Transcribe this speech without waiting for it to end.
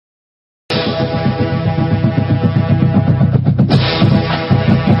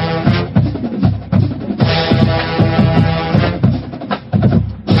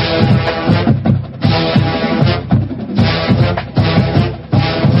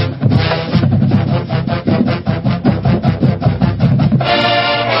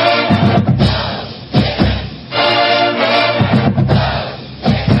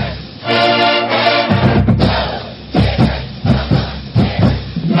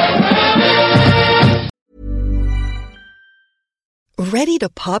Ready to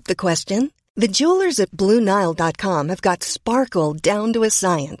pop the question? The jewelers at BlueNile.com have got sparkle down to a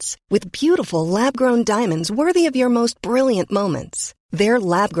science with beautiful lab-grown diamonds worthy of your most brilliant moments. Their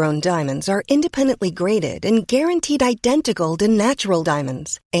lab-grown diamonds are independently graded and guaranteed identical to natural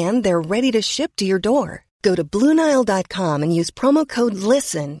diamonds, and they're ready to ship to your door. Go to BlueNile.com and use promo code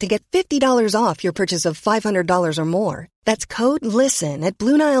LISTEN to get $50 off your purchase of $500 or more. That's code LISTEN at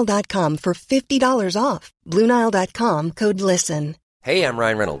BlueNile.com for $50 off. BlueNile.com, code LISTEN. Hey, I'm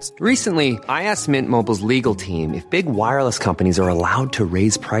Ryan Reynolds. Recently, I asked Mint Mobile's legal team if big wireless companies are allowed to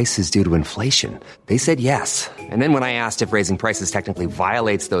raise prices due to inflation. They said yes. And then when I asked if raising prices technically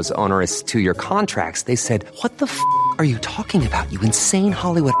violates those onerous two-year contracts, they said, "What the f*** are you talking about, you insane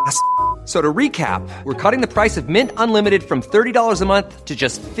Hollywood ass?" So to recap, we're cutting the price of Mint Unlimited from $30 a month to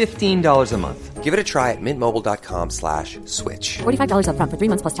just $15 a month. Give it a try at mintmobile.com/switch. $45 up front for 3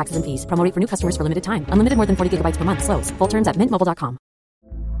 months plus taxes and fees. Promo rate for new customers for limited time. Unlimited more than 40 gigabytes per month. Slows full terms at mintmobile.com.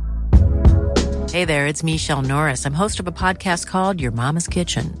 Hey there, it's Michelle Norris. I'm host of a podcast called Your Mama's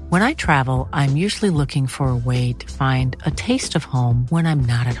Kitchen. When I travel, I'm usually looking for a way to find a taste of home when I'm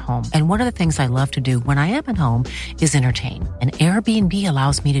not at home. And one of the things I love to do when I am at home is entertain. And Airbnb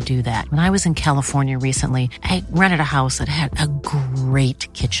allows me to do that. When I was in California recently, I rented a house that had a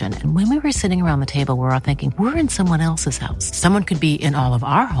great kitchen. And when we were sitting around the table, we were all thinking, we're in someone else's house. Someone could be in all of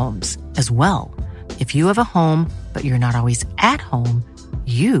our homes as well. If you have a home, but you're not always at home,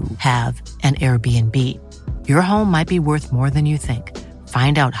 you have an Airbnb. Your home might be worth more than you think.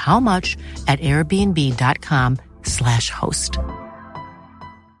 Find out how much at airbnb.com/host.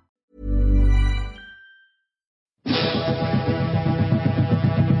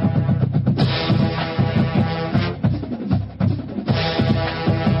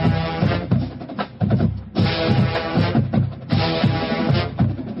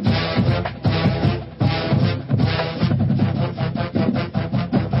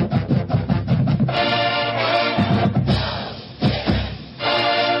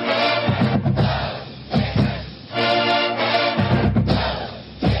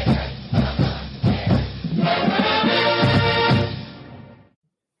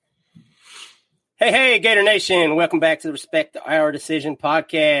 Hey, Gator Nation. Welcome back to the Respect Our Decision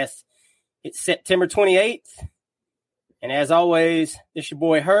podcast. It's September 28th. And as always, this your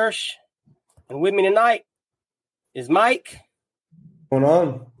boy Hirsch. And with me tonight is Mike. What's going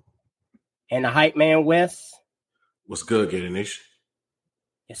on? And the hype man, Wes. What's good, Gator Nation?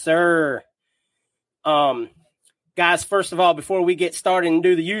 Yes, sir. Guys, first of all, before we get started and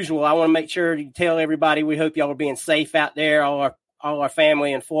do the usual, I want to make sure to tell everybody we hope y'all are being safe out there, all our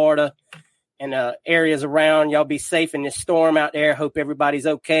family in Florida and areas around. Y'all be safe in this storm out there. Hope everybody's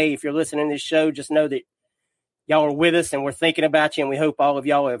okay. If you're listening to this show, just know that y'all are with us and we're thinking about you, and we hope all of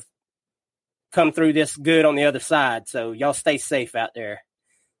y'all have come through this good on the other side. So y'all stay safe out there.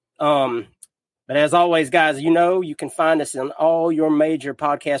 But as always, guys, you can find us on all your major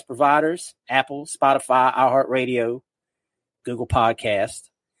podcast providers: Apple, Spotify, iHeartRadio, Google Podcast.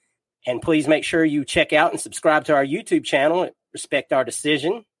 And please make sure you check out and subscribe to our YouTube channel at Respect Our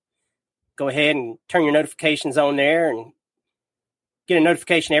Decision. Go ahead and turn your notifications on there and get a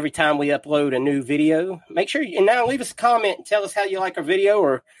notification every time we upload a new video. Make sure and now leave us a comment and tell us how you like our video,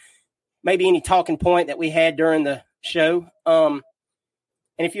 or maybe any talking point that we had during the show. And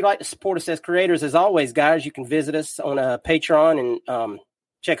if you'd like to support us as creators, as always, guys, you can visit us on Patreon and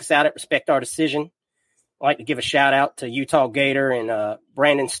check us out at Respect Our Decision. I'd like to give a shout out to Utah Gator and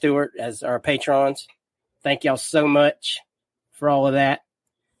Brandon Stewart as our patrons. Thank y'all so much for all of that.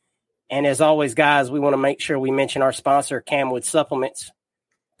 And as always, guys, we want to make sure we mention our sponsor, Camwood Supplements.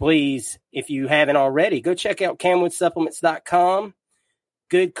 Please, if you haven't already, go check out camwoodsupplements.com.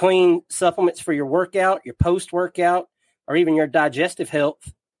 Good, clean supplements for your workout, your post-workout, or even your digestive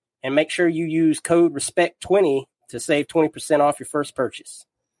health. And make sure you use code RESPECT20 to save 20% off your first purchase.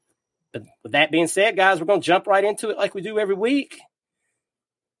 But with that being said, guys, we're going to jump right into it like we do every week.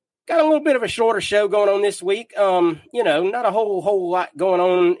 Got a little bit of a shorter show going on this week. Not a whole lot going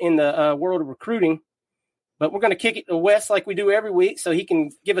on in the world of recruiting, but we're going to kick it to Wes like we do every week so he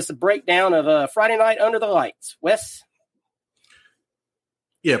can give us a breakdown of Friday Night Under the Lights. Wes?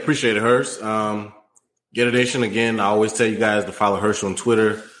 Yeah, appreciate it, Hirsch. Gator Nation, again, I always tell you guys to follow Hirsch on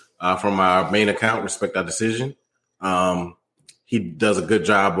Twitter from our main account, Respect Our Decision. He does a good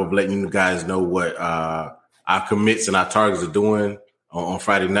job of letting you guys know what our commits and our targets are doing on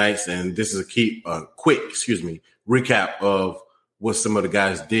Friday nights. And this is a quick recap of what some of the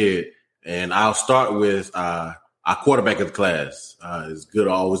guys did. And I'll start with our quarterback of the class. It's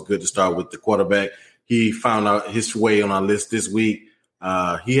always good to start with the quarterback. He found out his way on our list this week.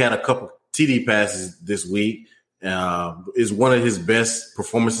 He had a couple TD passes this week, is one of his best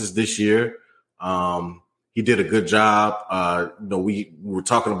performances this year. He did a good job. We were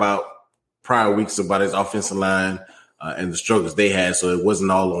talking about prior weeks about his offensive line and the struggles they had, so it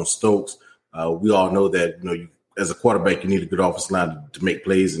wasn't all on Stokes. We all know that, as a quarterback, you need a good offensive line to make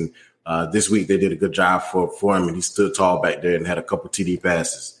plays, and this week they did a good job for him, and he stood tall back there and had a couple TD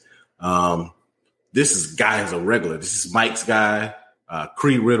passes. This guy is a regular. This is Mike's guy,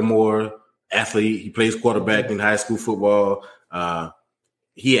 Creed Whittemore, athlete. He plays quarterback in high school football.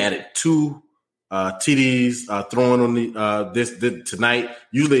 He added 2 TDs throwing on the tonight.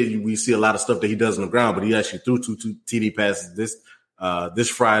 Usually we see a lot of stuff that he does on the ground, but he actually threw 2 TD passes this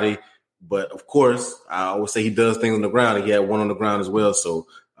Friday. But of course, I always say he does things on the ground, and he had 1 on the ground as well. So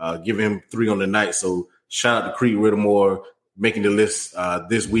give him 3 on the night. So shout out to Creed Whittemore making the list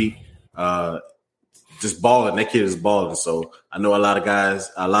this week. Just balling. That kid is balling. So I know a lot of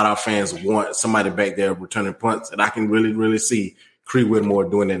our fans want somebody back there returning punts, and I can really, really see Creed Whittemore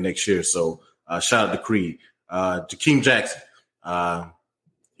doing that next year. So shout out to Creed. Jakeem Jackson,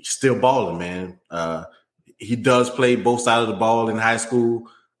 he's still balling, man. He does play both sides of the ball in high school.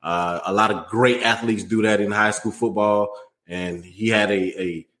 A lot of great athletes do that in high school football, and he had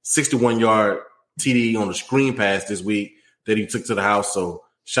a 61-yard TD on the screen pass this week that he took to the house. So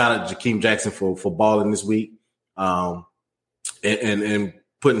shout out to Jakeem Jackson for balling this week, and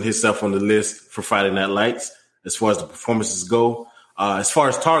putting himself on the list for Friday Night Lights as far as the performances go. As far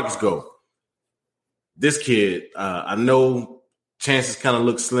as targets go, this kid, I know chances kind of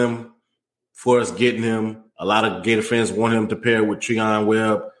look slim for us getting him. A lot of Gator fans want him to pair with Treon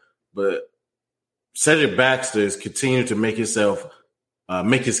Webb, but Cedric Baxter is continuing to make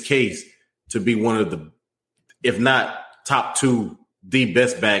his case to be one of the, if not top 2, the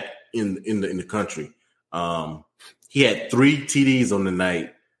best back in the country. He had 3 TDs on the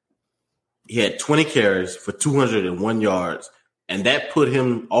night. He had 20 carries for 201 yards, and that put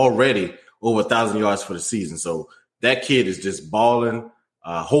him already over 1,000 yards for the season. So that kid is just balling.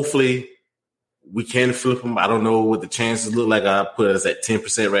 Hopefully we can flip him. I don't know what the chances look like. I put us at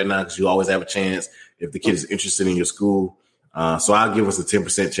 10% right now because you always have a chance if the kid is interested in your school. So I'll give us a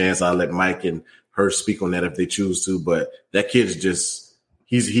 10% chance. I'll let Mike and her speak on that if they choose to. But that kid is just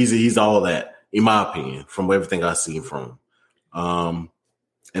he's all that, in my opinion, from everything I've seen from him.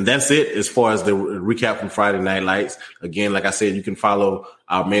 And that's it as far as the recap from Friday Night Lights. Again, like I said, you can follow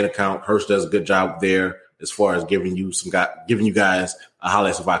our main account. Hirsch does a good job there as far as giving you guys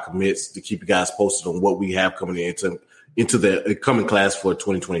highlights of our commits to keep you guys posted on what we have coming into the coming class for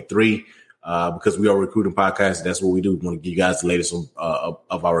 2023. Because we are a recruiting podcast, that's what we do. We want to give you guys the latest of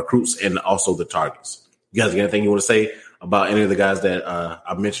our recruits and also the targets. You guys got anything you want to say about any of the guys that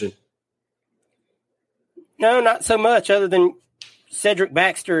I mentioned? No, not so much, other than Cedric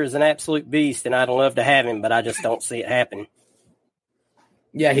Baxter is an absolute beast, and I'd love to have him, but I just don't see it happening.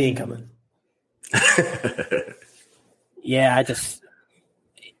 Yeah, he ain't coming. Yeah,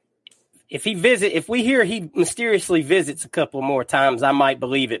 if we hear he mysteriously visits a couple more times, I might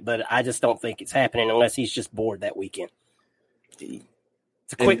believe it, but I just don't think it's happening unless he's just bored that weekend. It's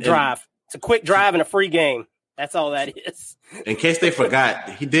a quick drive. It's a quick drive and a free game. That's all that is. In case they forgot,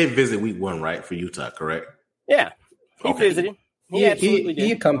 he did visit week 1, right, for Utah, correct? Yeah, he visited. He absolutely did.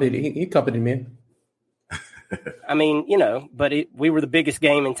 He accompanied me. I mean, but we were the biggest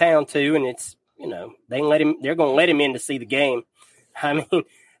game in town too, and it's, they're going to let him in to see the game. I mean,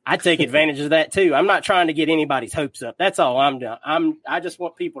 I take advantage of that too. I'm not trying to get anybody's hopes up. That's all I'm doing. I just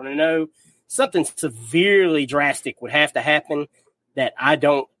want people to know something severely drastic would have to happen that I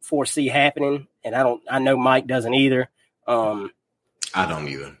don't foresee happening, and I know Mike doesn't either. I don't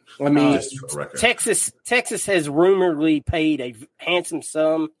either. I mean, Texas has rumoredly paid a handsome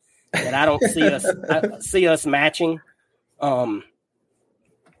sum that I don't see us matching. I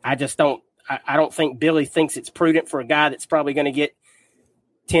just don't. I don't think Billy thinks it's prudent for a guy that's probably going to get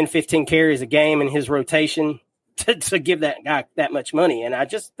 10, 15 carries a game in his rotation to give that guy that much money. And I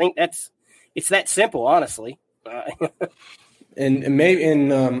just think it's that simple, honestly. And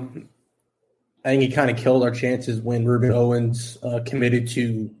I think he kind of killed our chances when Ruben Owens committed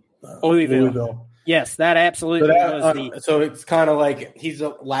to Louisville. Yes, that absolutely was so it's kind of like he's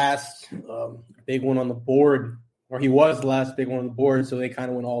the last big one on the board, or he was the last big one on the board, so they kind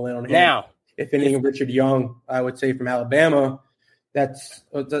of went all in on him. Now, if anything, Richard Young, I would say from Alabama, that's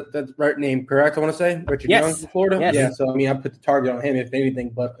right name, correct? I want to say Richard Young from Florida. Yes. Yeah, so I mean, I put the target on him if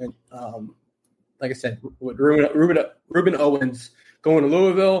anything, but like I said, with Ruben Owens going to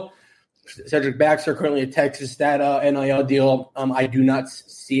Louisville, Cedric Baxter currently at Texas, that NIL deal, I do not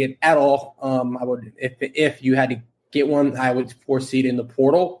see it at all. I would, if you had to get one, I would foresee it in the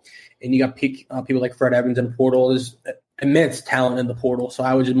portal. and you got people like Fred Evans in the portal. There's immense talent in the portal. So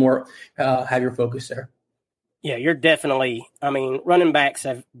I would just more have your focus there. Yeah, you're definitely, running backs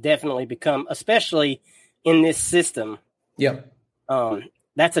have definitely become, especially in this system. Yep.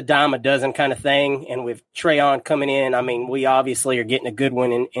 That's a dime a dozen kind of thing. And with Trayon coming in, we obviously are getting a good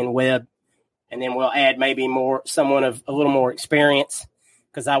one in Webb. And then we'll add maybe someone of a little more experience,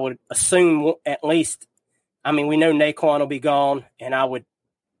 because I would assume at least, we know Naquan will be gone, and I would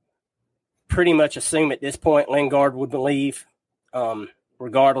pretty much assume at this point Lingard would leave,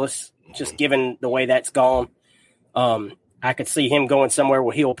 regardless, just given the way that's gone. I could see him going somewhere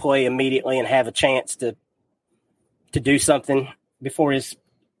where he'll play immediately and have a chance to do something before his,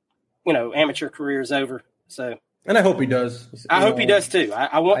 amateur career is over. So, and I hope he does. I hope he does too.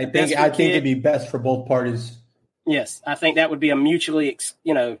 I think it'd be best for both parties. Yes, I think that would be a mutually,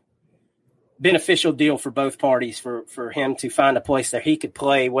 beneficial deal for both parties for him to find a place that he could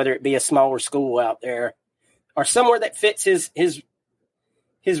play, whether it be a smaller school out there or somewhere that fits his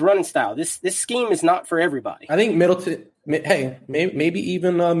running style. This scheme is not for everybody. I think maybe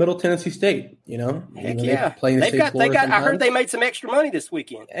even Middle Tennessee State. Heck yeah, I heard they made some extra money this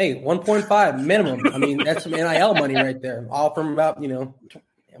weekend. Hey, 1.5 minimum. That's some NIL money right there. All from about a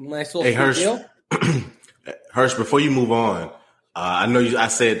nice little deal. Hirsch, before you move on, I know I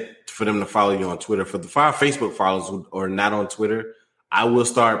said for them to follow you on Twitter. For the 5 Facebook followers who are not on Twitter, I will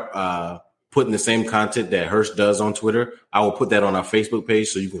start putting the same content that Hirsch does on Twitter. I will put that on our Facebook page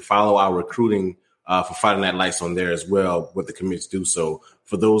so you can follow our recruiting for Friday Night Lights on there as well, what the commits do. So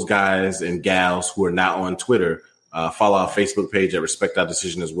for those guys and gals who are not on Twitter, follow our Facebook page at Respect Our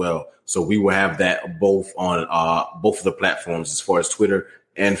Decision as well. So we will have that both on both of the platforms as far as Twitter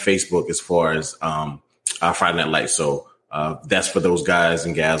and Facebook as far as our Friday Night Lights. So that's for those guys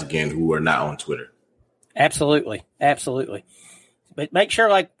and gals, again, who are not on Twitter. Absolutely. But make sure,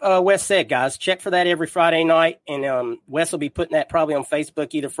 like Wes said, guys, check for that every Friday night. And Wes will be putting that probably on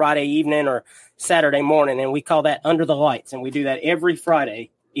Facebook either Friday evening or Saturday morning. And we call that Under the Lights. And we do that every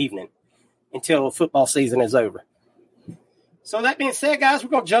Friday evening until football season is over. So that being said, guys,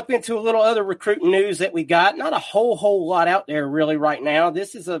 we're going to jump into a little other recruiting news that we got. Not a whole lot out there really right now.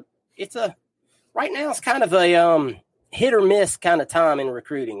 Right now it's kind of a hit or miss kind of time in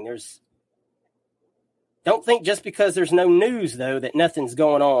recruiting. Don't think just because there's no news, though, that nothing's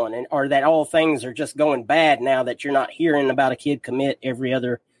going on or that all things are just going bad now that you're not hearing about a kid commit every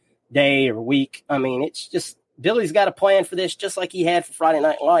other day or week. It's just Billy's got a plan for this just like he had for Friday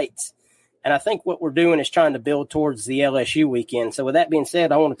Night Lights. And I think what we're doing is trying to build towards the LSU weekend. So with that being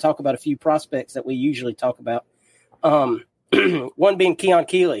said, I want to talk about a few prospects that we usually talk about. One being Keon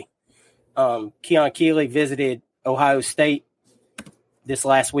Keeley. Keon Keeley visited Ohio State this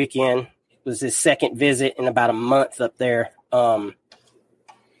last weekend. It was his second visit in about a month up there. A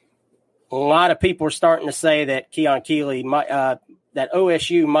lot of people are starting to say that Keon Keeley that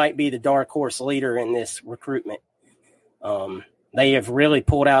OSU might be the dark horse leader in this recruitment. They have really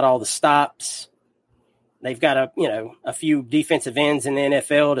pulled out all the stops. They've got a few defensive ends in the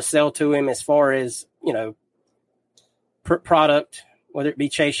NFL to sell to him as far as, product, whether it be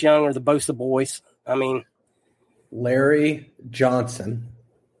Chase Young or the Bosa boys. Larry Johnson,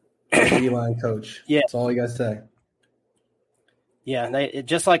 D-line coach. Yeah. That's all you got to say. Yeah, they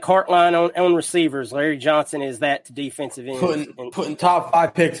just like Hartline on receivers. Larry Johnson is that to defensive ends. Putting top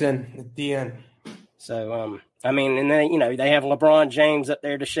 5 picks in at the end. So, and then, they have LeBron James up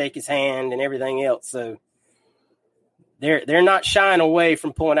there to shake his hand and everything else. So they're not shying away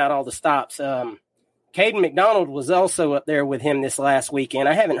from pulling out all the stops. Caden McDonald was also up there with him this last weekend.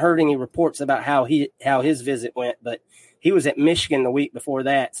 I haven't heard any reports about how his visit went, but he was at Michigan the week before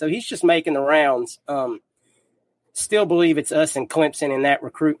that. So he's just making the rounds. Still believe it's us and Clemson in that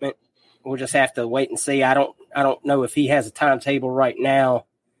recruitment. We'll just have to wait and see. I don't know if he has a timetable right now.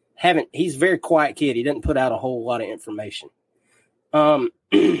 He's a very quiet kid. He doesn't put out a whole lot of information.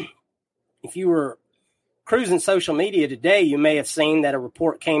 If you were cruising social media today, you may have seen that a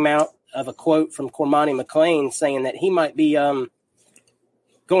report came out of a quote from Cormani McClain saying that he might be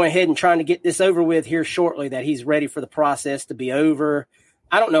going ahead and trying to get this over with here shortly, that he's ready for the process to be over.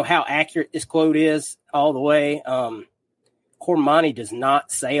 I don't know how accurate this quote is all the way. Cormani does not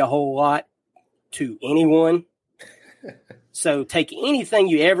say a whole lot to anyone. So take anything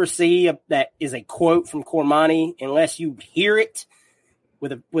you ever see that is a quote from Cormani, unless you hear it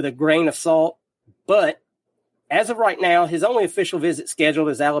with a grain of salt. But as of right now, his only official visit scheduled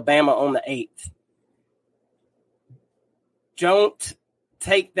is Alabama on the 8th. Don't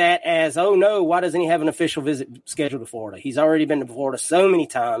take that as, oh no, why doesn't he have an official visit scheduled to Florida? He's already been to Florida so many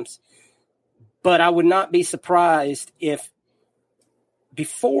times. But I would not be surprised if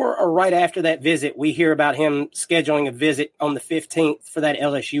before or right after that visit, we hear about him scheduling a visit on the 15th for that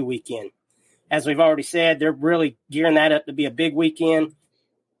LSU weekend. As we've already said, they're really gearing that up to be a big weekend.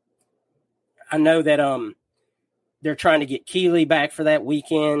 I know that they're trying to get Keeley back for that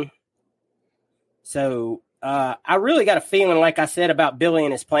weekend. So I really got a feeling, like I said about Billy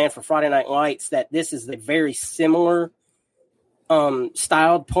and his plan for Friday Night Lights, that this is a very similar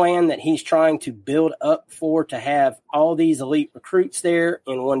styled plan that he's trying to build up for, to have all these elite recruits there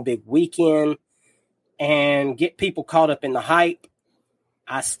in one big weekend and get people caught up in the hype.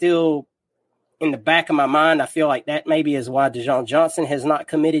 I still, in the back of my mind, I feel like that maybe is why Dejon Johnson has not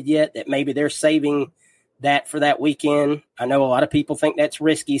committed yet, that maybe they're saving that for that weekend. I know a lot of people think that's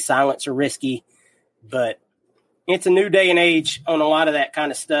risky. Silence are risky, but it's a new day and age on a lot of that kind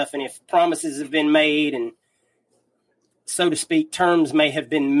of stuff. And if promises have been made and, so to speak, terms may have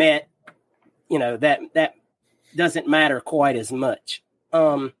been met, that doesn't matter quite as much.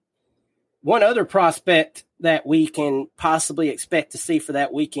 One other prospect that we can possibly expect to see for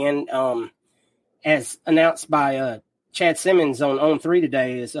that weekend, as announced by Chad Simmons on On3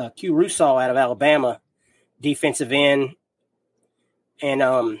 today, is Q Rusall out of Alabama, defensive end.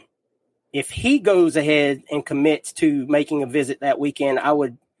 And if he goes ahead and commits to making a visit that weekend, I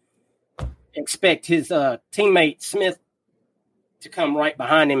would expect his teammate Smith to come right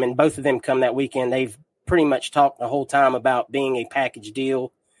behind him, and both of them come that weekend. They've pretty much talked the whole time about being a package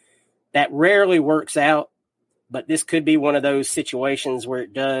deal. That rarely works out, but this could be one of those situations where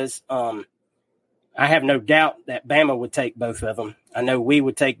it does. I have no doubt that Bama would take both of them. I know we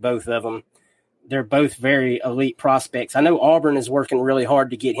would take both of them. They're both very elite prospects. I know Auburn is working really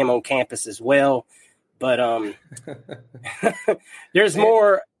hard to get him on campus as well, but there's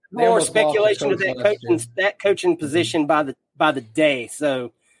more speculation of that coaching position by the day.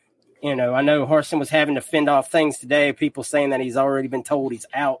 So, I know Harsin was having to fend off things today, people saying that he's already been told he's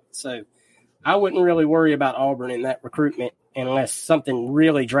out. So I wouldn't really worry about Auburn in that recruitment unless something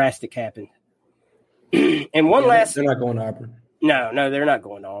really drastic happened. And they're not going to Auburn. No, they're not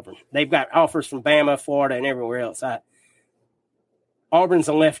going to Auburn. They've got offers from Bama, Florida, and everywhere else. Auburn's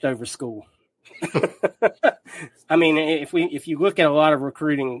a leftover school. I mean, if you look at a lot of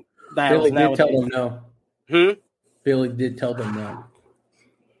recruiting battles Billy did tell them no. Billy did tell them no.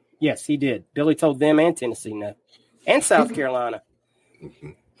 Yes, he did. Billy told them and Tennessee no, and South Carolina.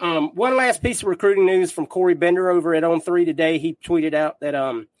 One last piece of recruiting news from Corey Bender over at On3 today. He tweeted out that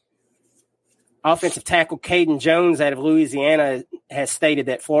offensive tackle Caden Jones out of Louisiana has stated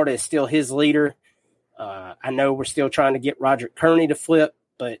that Florida is still his leader. I know we're still trying to get Roderick Kearney to flip,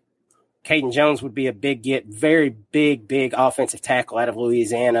 but Caden Jones would be a big get. Very big offensive tackle out of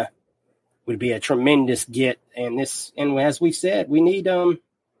Louisiana would be a tremendous get. And as we said, we need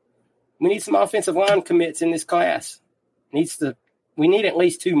some offensive line commits in this class. We need at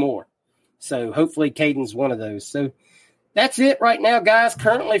least two more. So hopefully Caden's one of those. So that's it right now, guys.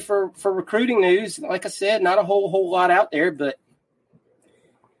 Currently for recruiting news, like I said, not a whole lot out there, but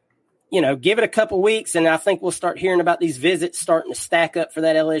give it a couple weeks, and I think we'll start hearing about these visits starting to stack up for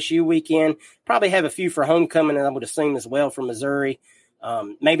that LSU weekend. Probably have a few for homecoming, and I would assume as well for Missouri.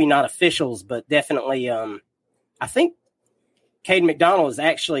 Maybe not officials, but definitely I think Caden McDonald is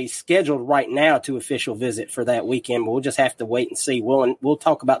actually scheduled right now to official visit for that weekend, but we'll just have to wait and see. We'll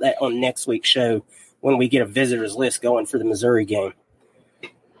talk about that on next week's show when we get a visitors list going for the Missouri game.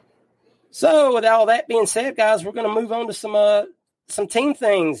 So with all that being said, guys, we're going to move on to some team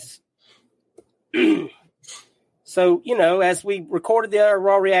things. So, as we recorded the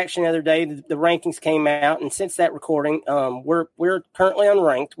Raw Reaction the other day, the rankings came out, and since that recording, we're currently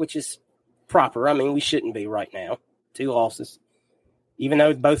unranked, which is proper. I mean, we shouldn't be right now. 2 losses, even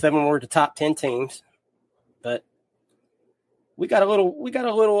though both of them were the top 10 teams. But we got a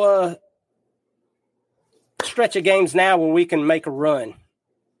little stretch of games now where we can make a run.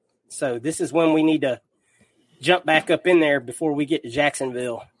 So this is when we need to jump back up in there before we get to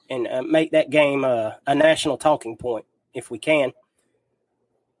Jacksonville and make that game a national talking point if we can.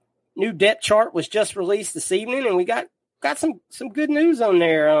 New depth chart was just released this evening, and we got some good news on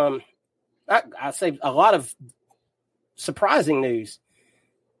there. I say a lot of surprising news.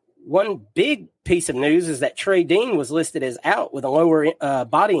 One big piece of news is that Trey Dean was listed as out with a lower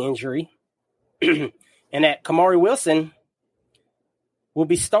body injury, and that Kamari Wilson will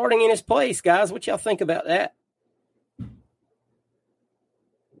be starting in his place. Guys, what y'all think about that?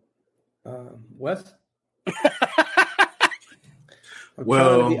 Wes?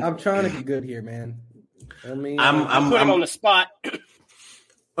 I'm trying to be good here, man. I mean, I'm putting him on the spot.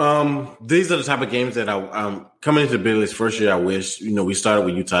 These are the type of games that I'm coming into Billy's first year. I wish, we started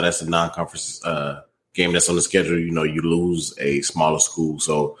with Utah. That's a non-conference game that's on the schedule, you lose a smaller school.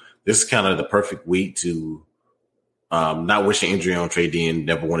 So this is kind of the perfect week to not wish an injury on Trey Dean.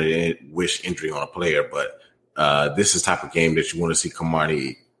 Never wanted to wish injury on a player, but this is the type of game that you want to see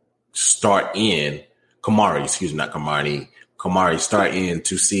Kamari start in. Kamari start in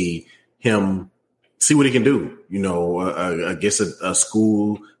to see what he can do, against a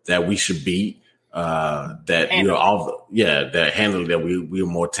school that we should beat, that handle that we are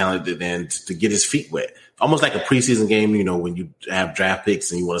more talented than, to get his feet wet. Almost like a preseason game, when you have draft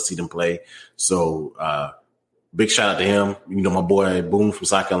picks and you want to see them play. So big shout out to him. My boy Boone from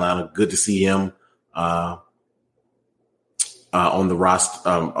South Carolina. Good to see him on the roster,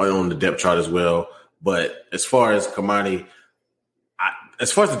 on the depth chart as well. But as far as Kamani,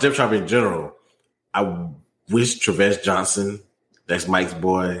 as far as the depth chart in general, I wish Travis Johnson, that's Mike's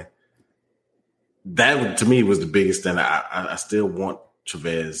boy, that to me was the biggest thing. I still want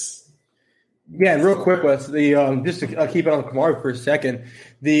Travis. Yeah, and real quick, Wes, just to keep it on Kamari for a second,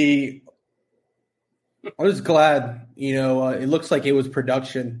 I'm just glad, it looks like it was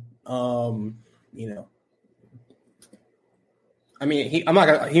production. I mean,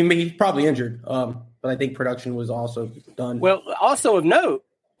 he's probably injured, but I think production was also done. Well, also of note,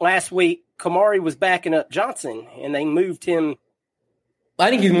 last week, Kamari was backing up Johnson, and they moved him. I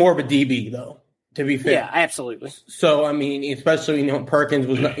think he's more of a DB, though, to be fair. Yeah, absolutely. So, I mean, especially, Perkins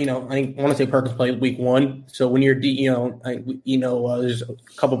was, I want to say Perkins played week 1. So when you're, there's a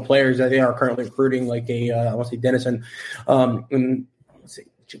couple of players that they are currently recruiting, like I want to say Dennison, and let's see,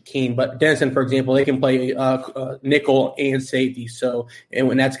 Keen, but Dennison, for example, they can play nickel and safety. So, and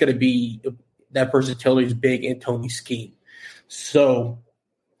when that's going to be, that versatility is big in Tony's scheme. So,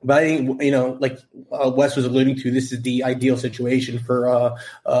 but I think, like Wes was alluding to, this is the ideal situation for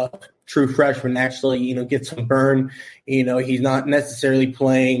true freshman actually, get some burn. He's not necessarily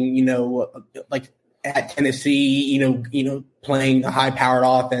playing, like at Tennessee, playing a high-powered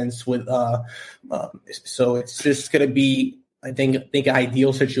offense with. So it's just going to be, I think an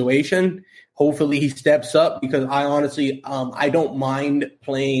ideal situation. Hopefully he steps up, because I honestly, I don't mind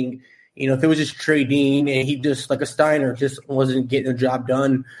playing. If it was just Trey Dean and he just, like a Steiner, just wasn't getting the job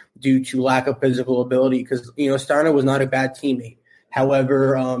done due to lack of physical ability, because, Steiner was not a bad teammate.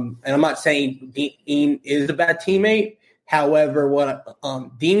 However, and I'm not saying Dean is a bad teammate. However,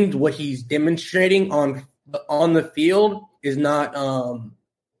 what he's demonstrating on the field is not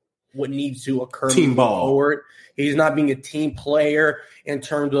what needs to occur team ball forward. He's not being a team player in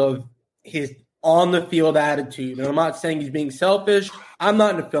terms of his on the field attitude. And I'm not saying he's being selfish. I'm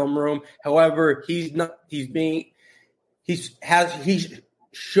not in the film room. However, he's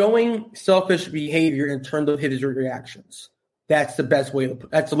showing selfish behavior in terms of his reactions. That's the best way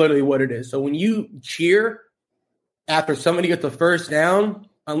that's literally what it is. So when you cheer after somebody gets the first down,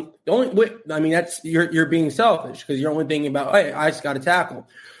 that's you're being selfish, because you're only thinking about, hey, I just got a tackle.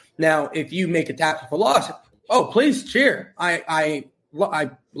 Now, if you make a tackle for loss, please cheer. I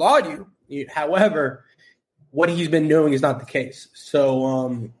laud you. However, what he's been doing is not the case.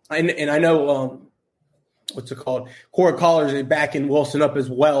 So, and I know, what's it called? Corey Collars is backing Wilson up as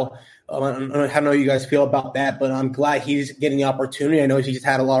well. I don't know how you guys feel about that, but I'm glad he's getting the opportunity. I know he's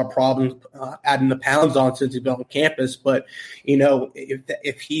had a lot of problems adding the pounds on since he's been on campus, but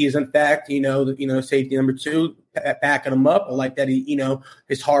if he is in fact, safety number 2, backing him up, I like that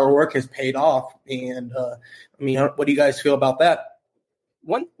his hard work has paid off. And what do you guys feel about that?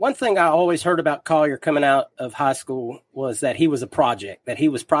 One thing I always heard about Collier coming out of high school was that he was a project, that he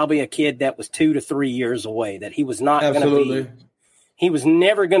was probably a kid that was 2 to 3 years away, that he was not going to be. He was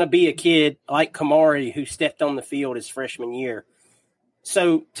never going to be a kid like Kamari who stepped on the field his freshman year.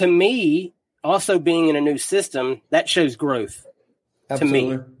 So to me, also being in a new system, that shows growth.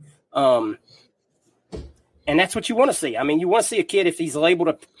 Absolutely. To me. And that's what you want to see. I mean, you want to see a kid, if he's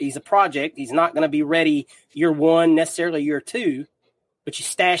labeled he's a project, he's not going to be ready year 1, necessarily year 2. But you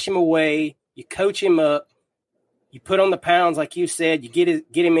stash him away, you coach him up, you put on the pounds, like you said, you get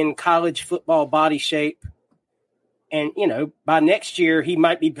him in college football body shape. And, by next year, he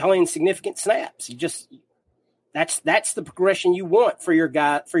might be playing significant snaps. That's the progression you want for your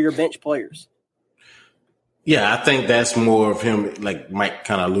bench players. Yeah, I think that's more of him, like Mike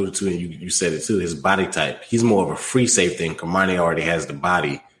kind of alluded to, and you said it too, his body type. He's more of a free safety, and Kamani already has the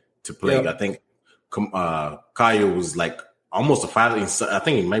body to play. Yep. I think Kyle was like almost a 5. I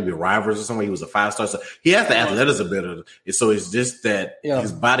think he might be Rivers or something. He was a 5-star. So he has the athleticism better. So it's just that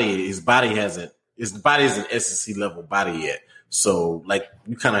his body isn't SEC level body yet. So like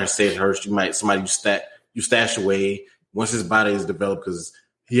you kind of said, Hurst, you stash away once his body is developed, because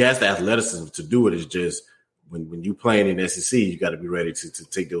he has the athleticism to do it. It's just when you playing in the SEC, you got to be ready to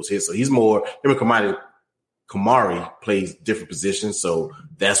take those hits. So he's more him and Kamari plays different positions, so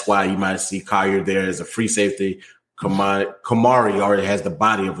that's why you might see Collier there as a free safety. Kamari already has the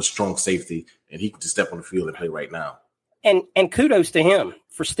body of a strong safety, and he can just step on the field and play right now. And kudos to him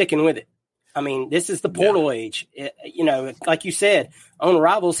for sticking with it. I mean, this is the portal age. Like you said, on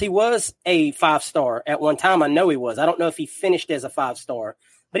Rivals, he was a 5-star at one time. I know he was. I don't know if he finished as a 5-star,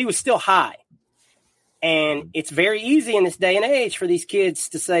 but he was still high. And it's very easy in this day and age for these kids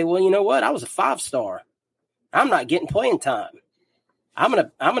to say, well, you know what? I was a 5-star. I'm not getting playing time. I'm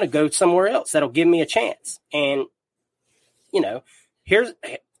gonna go somewhere else that'll give me a chance. And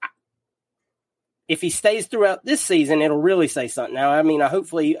if he stays throughout this season, it'll really say something. Now, I mean,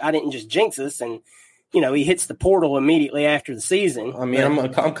 hopefully I didn't just jinx us, and he hits the portal immediately after the season. I mean,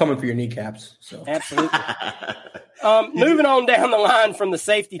 I'm coming for your kneecaps. So absolutely. Moving on down the line from the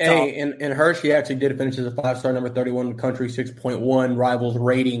safety talk. Hey, and Hirsch, he actually did finish as a 5-star, number 31 in the country, 6.1 Rivals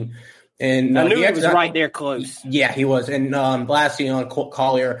rating. And I knew he was right there close. Yeah, he was. And lastly on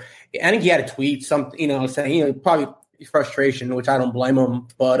Collier, I think he had a tweet, saying probably frustration, which I don't blame him.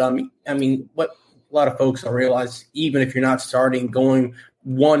 But I mean, what a lot of folks don't realize, even if you're not starting, going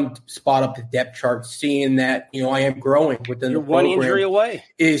one spot up the depth chart, seeing that I am growing within the program, one injury away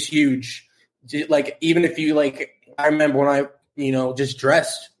is huge. Like even if you I remember when I just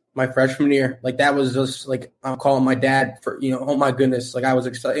dressed my freshman year, that was just I'm calling my dad for oh my goodness, I was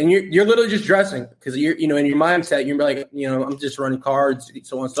excited. And you're literally just dressing because you're in your mindset you're like I'm just running cards,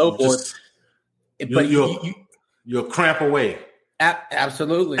 so on and so forth. But you're a cramp away.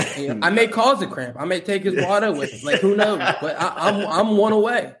 Absolutely. I may cause a cramp. I may take his water away. Who knows? But I'm one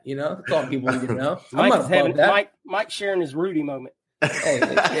away. That's all people need to know. Mike's having Mike sharing his Rudy moment.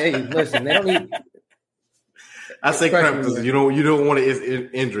 Hey, listen, they don't need. I say cramps because you don't want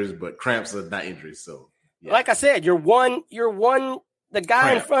injuries, but cramps are not injuries. So, yeah. Like I said, you're one. The guy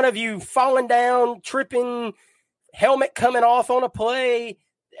Cramp. in front of you falling down, tripping, helmet coming off on a play,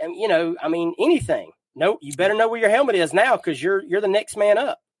 and anything. No, you better know where your helmet is now because you're the next man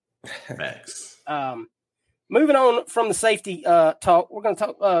up. Facts. Moving on from the safety talk, we're going to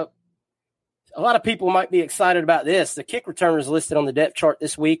talk. A lot of people might be excited about this. The kick returners listed on the depth chart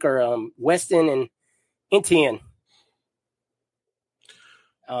this week are Weston and Etienne.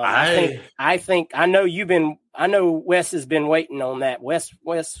 I know Wes has been waiting on that. Wes.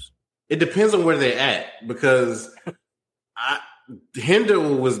 It depends on where they're at because I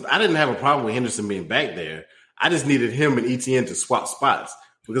didn't have a problem with Henderson being back there. I just needed him and Etienne to swap spots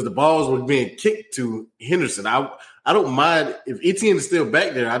because the balls were being kicked to Henderson. I don't mind if Etienne is still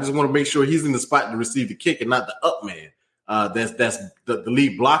back there. I just want to make sure he's in the spot to receive the kick and not the up man. That's the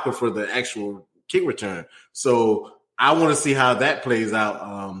lead blocker for the actual kick return. So I want to see how that plays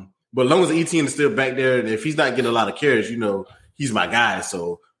out. But as long as Etienne is still back there, and if he's not getting a lot of carries, he's my guy.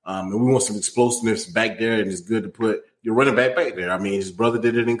 So and we want some explosiveness back there, and it's good to put your running back there. I mean, his brother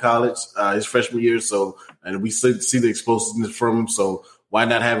did it in college, his freshman year. So, and we see the explosiveness from him. So why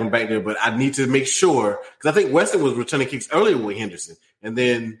not have him back there? But I need to make sure because I think Weston was returning kicks earlier with Henderson, and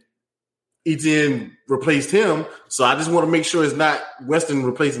then Etienne replaced him. So I just want to make sure it's not Weston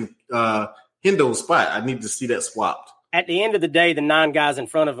replacing Hendo's spot. I need to see that swapped. At the end of the day, the 9 guys in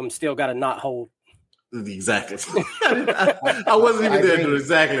front of him still got to not hold. Exactly. I wasn't even there to do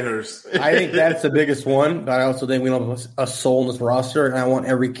exactly hers. I think that's the biggest one, but I also think we don't have a soul in this roster, and I want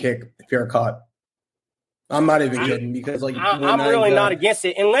every kick fair caught. I'm not even kidding because I'm really not against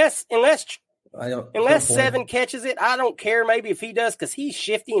it unless 7 catches it. I don't care. Maybe if he does because he's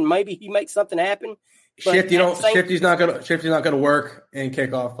shifty and maybe he makes something happen. Shifty's not gonna work and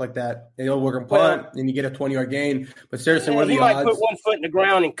kick off like that. He'll work and punt, and you get a 20-yard gain. But seriously, what are the odds? He might put one foot in the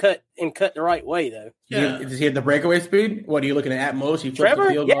ground and cut the right way though. Yeah. Does he have the breakaway speed? What are you looking at most? He flips the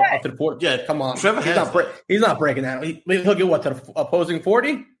field up to the 40. Yeah, come on. Trevor he's not breaking that. He'll get what to the opposing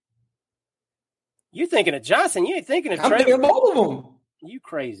 40? You thinking of Johnson? You ain't thinking of I'm Trevor? thinking of both of them. You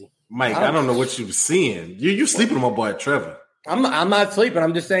crazy, Mike? I don't know what you were seeing. You sleeping on my boy Trevor. I'm not sleeping.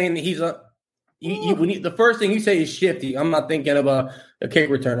 I'm just saying he's a. The first thing you say is shifty. I'm not thinking of a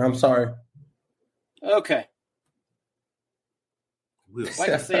kick returner. I'm sorry. Okay. Like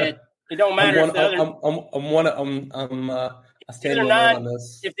I said, it don't matter if the other. I stand on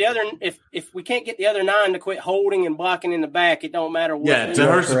this. If we can't get the other 9 to quit holding and blocking in the back, it don't matter what. Yeah, to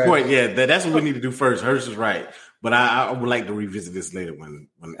Hirsch's point, that's what we need to do first. Hirsch is right, but I would like to revisit this later when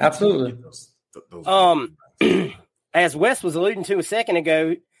absolutely. Those as Wes was alluding to a second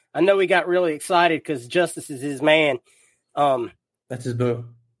ago. I know he got really excited because Justice is his man. That's his boo.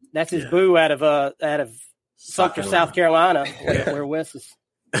 That's his boo out of Sumter, South Carolina, where Wes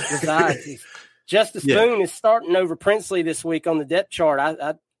resides. Justice Boone is starting over Princely this week on the depth chart.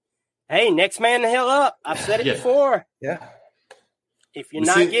 Hey, next man the hell up. I've said it before. Yeah. If you're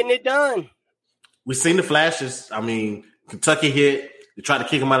not getting it done. We've seen the flashes. I mean, Kentucky hit. They tried to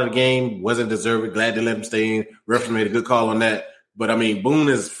kick him out of the game. Wasn't deserved. Glad they let him stay in. Referee made a good call on that. But, I mean, Boone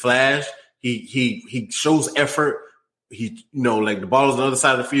is flash. He shows effort. He, like the ball is on the other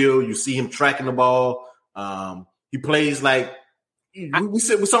side of the field. You see him tracking the ball. He plays like we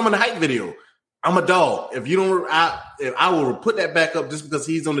saw him in the hype video. I'm a dog. If I will put that back up just because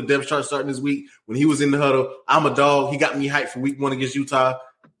he's on the depth chart starting this week. When he was in the huddle, I'm a dog. He got me hyped for week 1 against Utah.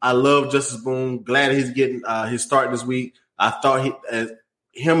 I love Justice Boone. Glad he's getting his start this week. I thought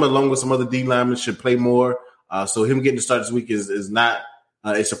him along with some other D linemen should play more. So him getting the start this week is not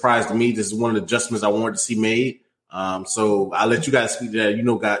a surprise to me. This is one of the adjustments I wanted to see made. So I'll let you guys speak to that.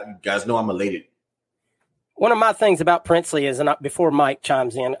 You guys know I'm elated. One of my things about Princely is, and before Mike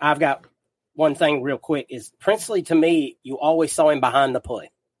chimes in, I've got one thing real quick, is Princely, to me, you always saw him behind the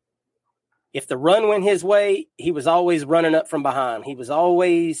play. If the run went his way, he was always running up from behind. He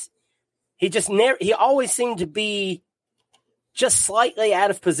always seemed to be just slightly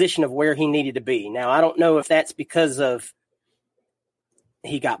out of position of where he needed to be. Now, I don't know if that's because of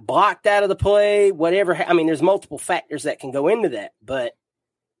he got blocked out of the play, whatever. I mean, there's multiple factors that can go into that, but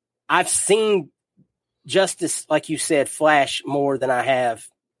I've seen Justice, like you said, flash more than I have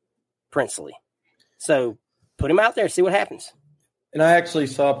Princely. So put him out there, see what happens. And I actually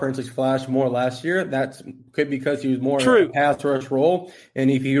saw Princely's flash more last year. That's could because he was more in a pass rush role.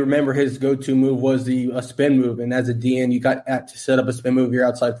 And if you remember, his go-to move was a spin move. And as a DN, you got to set up a spin move. Your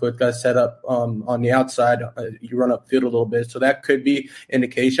outside foot got set up on the outside. You run upfield a little bit. So that could be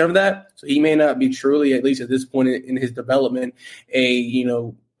indication of that. So he may not be truly, at least at this point in his development,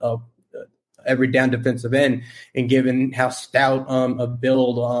 every down defensive end. And given how stout a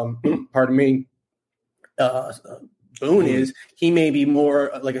build, Boone is, he may be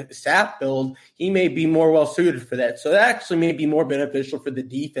more like a SAP build. He may be more well suited for that. So that actually may be more beneficial for the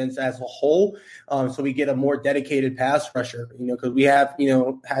defense as a whole. So we get a more dedicated pass rusher, because we have,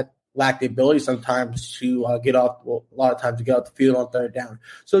 lacked the ability sometimes to a lot of times to get off the field on third down.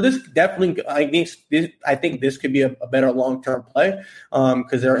 So this definitely, I think this could be a better long-term play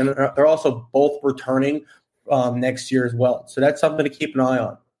because they're also both returning next year as well. So that's something to keep an eye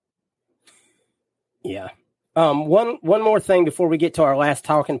on. Yeah. One more thing before we get to our last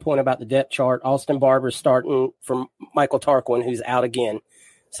talking point about the depth chart. Austin Barber starting for Michael Tarquin, who's out again.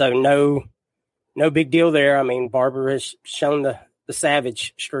 So no big deal there. I mean, Barber has shown the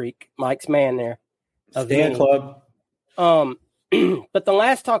savage streak. Mike's man there. Stand club. But the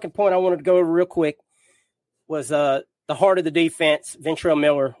last talking point I wanted to go over real quick was the heart of the defense, Ventrell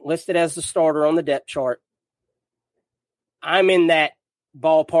Miller, listed as the starter on the depth chart. I'm in that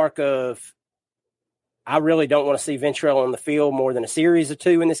ballpark of I really don't want to see Ventrell on the field more than a series or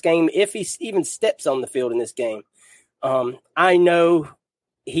two in this game, if he even steps on the field in this game. I know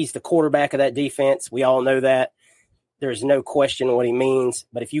he's the quarterback of that defense. We all know that. There's no question what he means.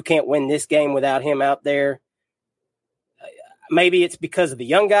 But if you can't win this game without him out there, maybe it's because of the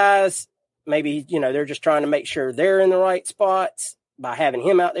young guys. Maybe, they're just trying to make sure they're in the right spots by having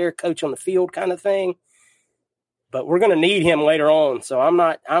him out there, coach on the field kind of thing. But we're going to need him later on, so I'm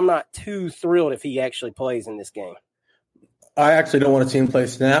not too thrilled if he actually plays in this game. I actually don't want to see him play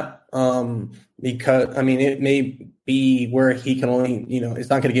snap because, it may be where he can only, it's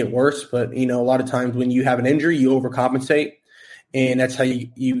not going to get worse. But, a lot of times when you have an injury, you overcompensate, and that's how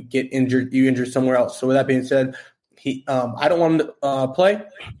you get injured. You injure somewhere else. So with that being said, I don't want him to play,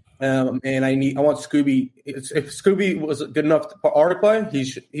 and I want Scooby. If Scooby was good enough for our to play,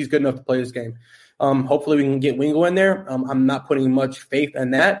 he's good enough to play this game. Hopefully we can get Wingo in there. I'm not putting much faith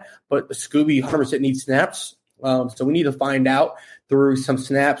in that, but Scooby 100% needs snaps. So we need to find out through some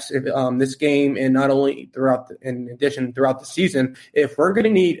snaps if, this game, and not only throughout the season, if we're going to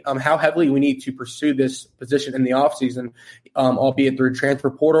need how heavily we need to pursue this position in the offseason, albeit through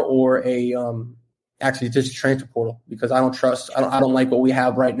transfer portal or actually just transfer portal, because I don't like what we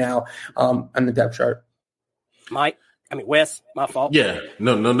have right now on the depth chart. Wes, my fault. Yeah,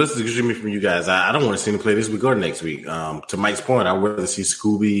 no, this is extremely from you guys. I don't want to see him play this week or next week. To Mike's point, I'd rather see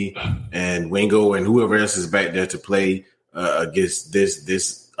Scooby and Wingo and whoever else is back there to play against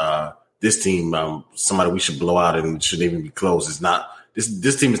this team. Somebody we should blow out and shouldn't even be close. It's not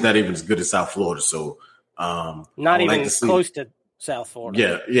this team is not even as good as South Florida. So not even close to South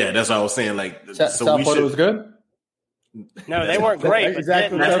Florida. Yeah, that's what I was saying. South Florida was good. No, they weren't great.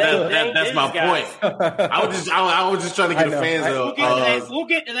 Exactly. That's my point. I was just trying to get the fans. We'll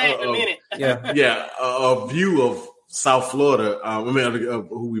get to that in a minute. A view of South Florida. Of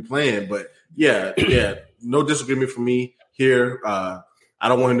who we playing, but Yeah. No disagreement from me here. I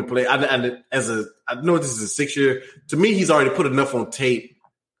don't want him to play. I know this is a 6-year. To me, he's already put enough on tape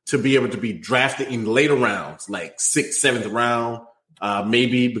to be able to be drafted in later rounds, like 6th, 7th round,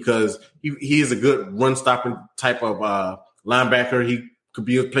 maybe, because he is a good run stopping type of linebacker. He could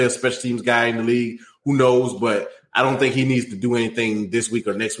play a special teams guy in the league. Who knows? But I don't think he needs to do anything this week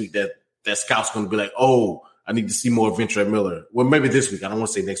or next week that scout's going to be like, oh, I need to see more of Ventrell Miller. Well, maybe this week. I don't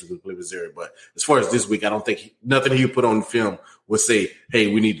want to say next week we'll play with Missouri, but as far as this week, I don't think nothing he put on the film would say,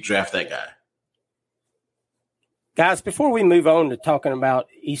 hey, we need to draft that guy. Guys, before we move on to talking about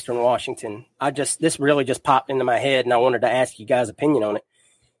Eastern Washington, this really just popped into my head, and I wanted to ask you guys' opinion on it.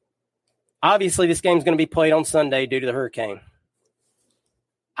 Obviously, this game's going to be played on Sunday due to the hurricane.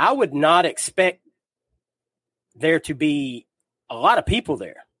 I would not expect there to be a lot of people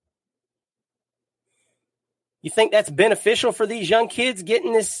there. You think that's beneficial for these young kids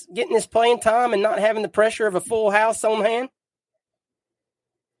getting this playing time and not having the pressure of a full house on hand?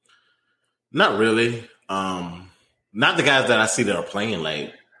 Not really. Not the guys that I see that are playing,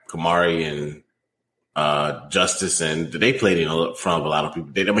 like Kamari and Justice, and they played in front of a lot of people.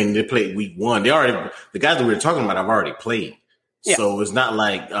 They played week 1. The guys that we were talking about have already played. Yeah. So it's not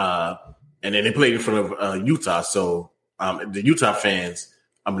like and then they played in front of Utah. So the Utah fans,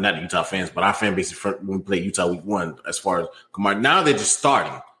 not the Utah fans, but our fan base when we played Utah week 1, as far as Kamari. Now they're just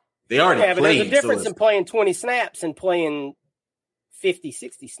starting. They already played. But there's a difference in playing 20 snaps and playing 50,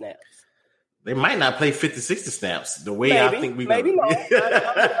 60 snaps. They might not play 50, 60 snaps the way maybe, I think we maybe not. I'm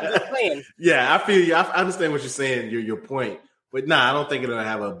just saying. Yeah, I feel you. I understand what you're saying, your point. But I don't think it'll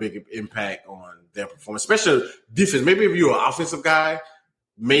have a big impact on their performance, especially defense. Maybe if you're an offensive guy,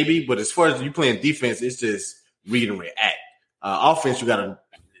 maybe. But as far as you playing defense, it's just read and react. Offense, you got to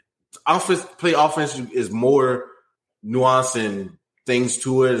play offense is more nuance and things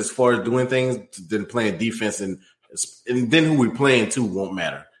to it as far as doing things than playing defense. And then who we're playing to won't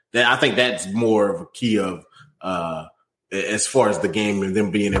matter. I think that's more of a key of as far as the game and them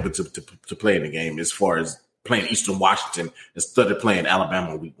being able to play in the game, as far as playing Eastern Washington instead of playing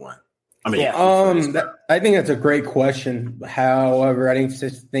Alabama week 1. I think that's a great question. However, I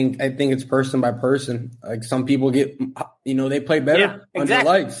think it's person by person. Like some people get, they play better under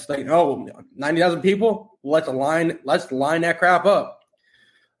lights. Like, 90,000 people, let's line that crap up.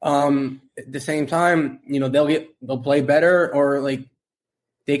 At the same time, they'll play better, or like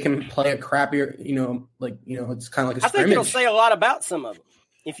they can play a crappier, it's kind of like a scrimmage. I think it'll say a lot about some of them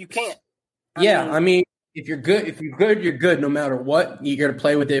if you can't. I mean, if you're good, you're good no matter what. You're going to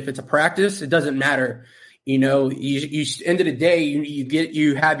play with it. If it's a practice, it doesn't matter. You end of the day,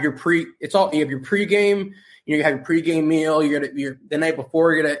 you have your pregame. You have your pregame meal. You're the night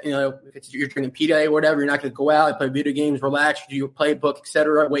before. If you're drinking Pedialyte or whatever, you're not going to go out, play video games, relax, do your playbook,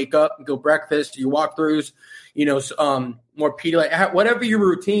 etc. Wake up, and go breakfast, do your walkthroughs. More Pedialyte, whatever your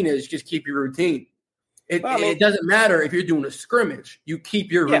routine is, just keep your routine. It doesn't matter if you're doing a scrimmage. You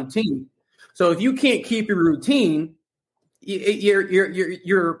keep your routine. So if you can't keep your routine,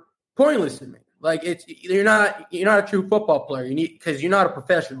 you're pointless to me. Like you're not a true football player. Because you're not a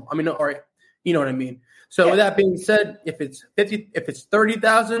professional. I mean, or you know what I mean. So with that being said, if it's 50, if it's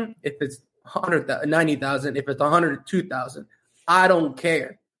 30,000, if it's 100,000, 90,000, if it's 102,000, I don't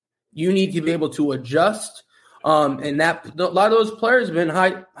care. You need to be able to adjust. And that a lot of those players have been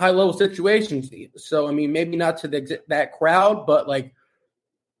high level situations. So I mean, maybe not to that crowd, but like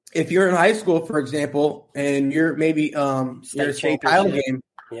if you're in high school, for example, and you're maybe you're a state title game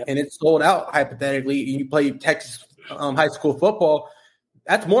and it's sold out hypothetically, and you play Texas high school football,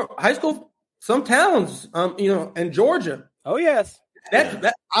 that's more high school. Some towns, in Georgia. Oh yes,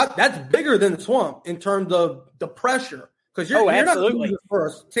 that's bigger than the Swamp in terms of the pressure because you're not losing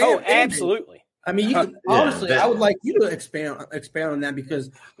first. Absolutely. I mean, honestly, I would like you to expand on that because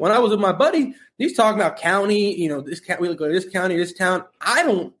when I was with my buddy, he's talking about county. This county, we go to this county, this town.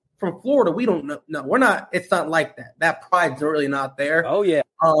 From Florida, we don't know. No, we're not. It's not like that. That pride's really not there. Oh yeah.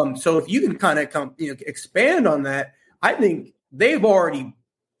 So if you can kind of expand on that, I think they've already.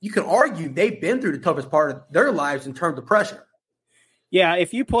 You can argue they've been through the toughest part of their lives in terms of pressure. Yeah,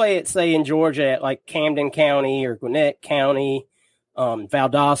 if you play it, say, in Georgia at like Camden County or Gwinnett County,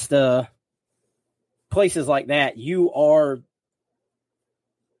 Valdosta, places like that, you are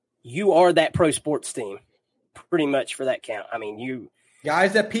that pro sports team pretty much for that count. I mean,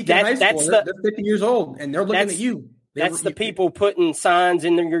 guys that peak in high school, they're 50 years old, and they're looking at you. That's the people putting signs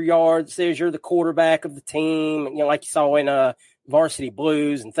in your yard that says you're the quarterback of the team, like you saw in Varsity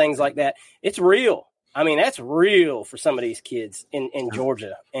Blues and things like that. It's real. I mean, that's real for some of these kids in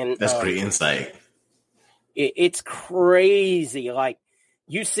Georgia. And that's pretty insight. It's crazy. Like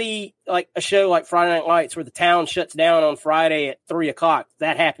you see like a show like Friday Night Lights where the town shuts down on Friday at 3:00.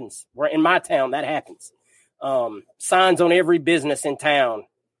 That happens. We're in my town. That happens. Signs on every business in town.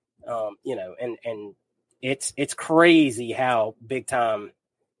 And it's crazy how big time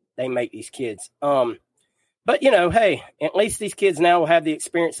they make these kids. But hey, at least these kids now will have the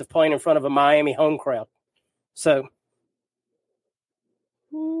experience of playing in front of a Miami home crowd. So.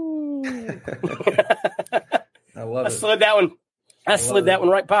 I love it. Slid that one. I slid that one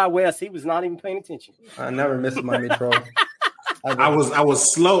right by Wes. He was not even paying attention. I never miss Miami Troll. I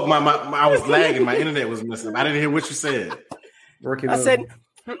was slow. I was lagging. My internet was messing up. I didn't hear what you said. I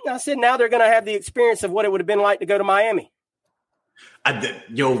said now they're going to have the experience of what it would have been like to go to Miami. I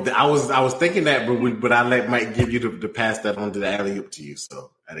was thinking that, but I let Mike give you the pass that on to the alley oop to you,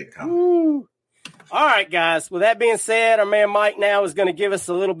 so I didn't come. Ooh. All right, guys. With that being said, our man Mike now is going to give us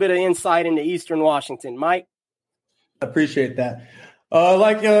a little bit of insight into Eastern Washington. Mike? I appreciate that.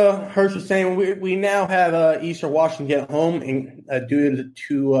 Like Hirsch was saying, we now have Eastern Washington at home, and due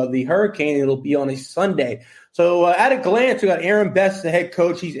to the hurricane, it'll be on a Sunday. So at a glance, we got Aaron Best, the head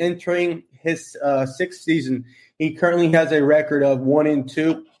coach. He's entering his sixth season. He currently has a record of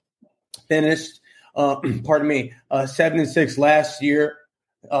 1-2, finished 7-6 last year.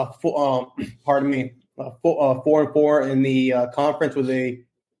 4-4 in the conference with a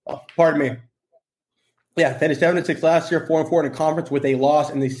finished 7-6 last year, 4-4 in the conference with a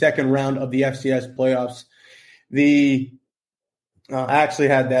loss in the second round of the FCS playoffs. I actually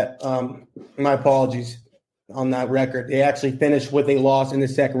had that. My apologies on that record. They actually finished with a loss in the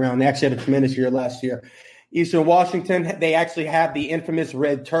second round. They actually had a tremendous year last year. Eastern Washington, they actually have the infamous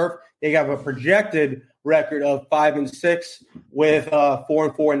red turf. They have a projected record of 5-6 with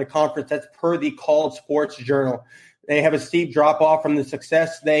 4-4 in the conference. That's per the College Sports Journal. They have a steep drop off from the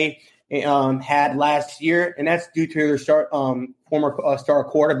success they had last year, and that's due to their former star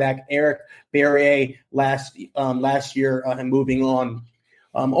quarterback Eric Barriere last year moving on.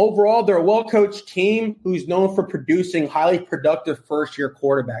 Overall, they're a well-coached team who's known for producing highly productive first-year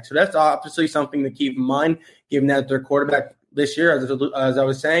quarterbacks. So that's obviously something to keep in mind, given that their quarterback this year, as I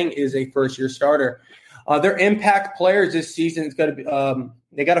was saying, is a first-year starter. Their impact players this season is going to be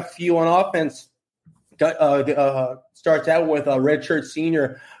they got a few on offense. Starts out with a redshirt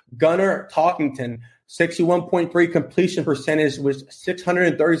senior Gunnar Talkington, 61.3 completion percentage with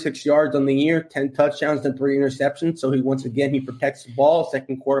 636 yards on the year, 10 touchdowns and 3 interceptions. So he protects the ball.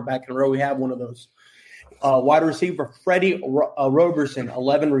 Second quarterback in a row, we have one of those. Wide receiver Freddie Roberson,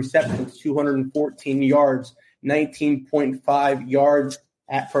 11 receptions, 214 yards, 19.5 yards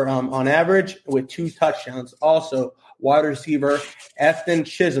on average with 2 touchdowns. Also, wide receiver Efton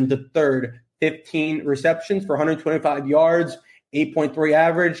Chisholm III, 15 receptions for 125 yards, 8.3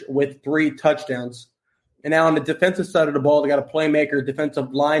 average with 3 touchdowns. And now on the defensive side of the ball, they got a playmaker,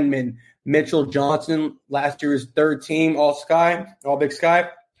 defensive lineman Mitchell Johnson, last year's third team All Big Sky,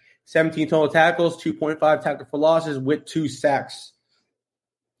 17 total tackles, 2.5 tackle for losses with 2 sacks.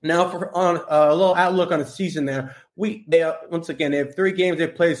 Now on a little outlook on the season there, they have 3 games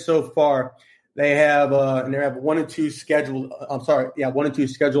they've played so far. They have 1-2 scheduled. 1-2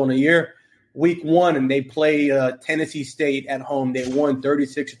 scheduled in a year. Week 1, and they play Tennessee State at home. They won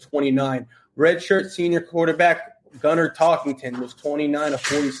 36-29. Redshirt senior quarterback Gunnar Talkington was 29 of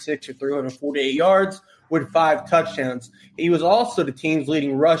 46 for 348 yards with 5 touchdowns. He was also the team's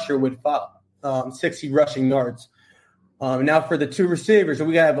leading rusher with 60 rushing yards. Now for the 2 receivers,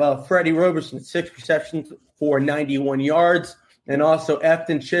 we have Freddie Roberson, 6 receptions for 91 yards, and also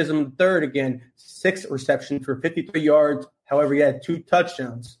Efton Chisholm III, again, 6 receptions for 53 yards. However, he had 2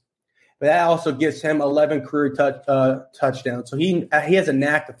 touchdowns. But that also gives him 11 career touchdowns. So he has a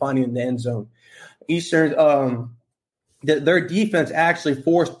knack to finding the end zone. Eastern, their defense actually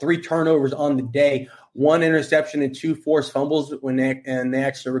forced 3 turnovers on the day, 1 interception and 2 forced fumbles and they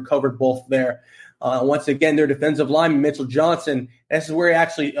actually recovered both there. Once again, their defensive lineman, Mitchell Johnson, this is where he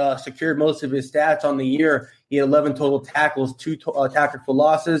actually secured most of his stats on the year. He had 11 total tackles, 2 tackled for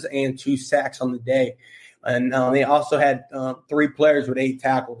losses, and 2 sacks on the day. And they also had 3 players with 8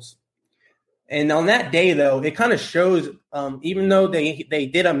 tackles. And on that day, though, it kind of shows, even though they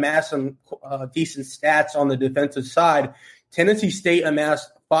did amass some decent stats on the defensive side, Tennessee State amassed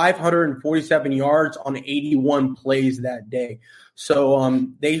 547 yards on 81 plays that day. So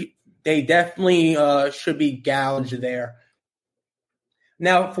they definitely should be gouged there.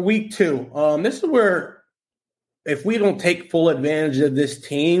 Now, for week 2, this is where if we don't take full advantage of this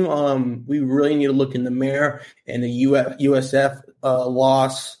team, we really need to look in the mirror and the USF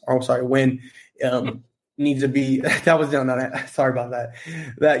win. needs to be – that was – sorry about that.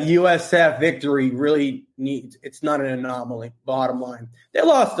 That USF victory really needs – it's not an anomaly, bottom line. They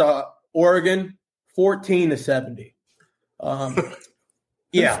lost Oregon 14-70.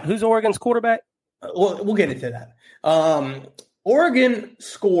 Yeah. Who's Oregon's quarterback? We'll get into that. Oregon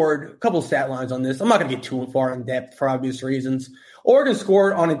scored a couple of stat lines on this. I'm not going to get too far in depth for obvious reasons. Oregon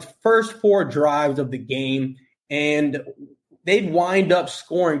scored on its first 4 drives of the game, and they'd wind up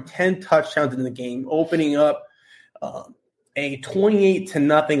scoring 10 touchdowns in the game, opening up a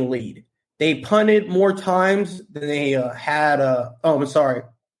 28-0 lead. They punted more times than they had.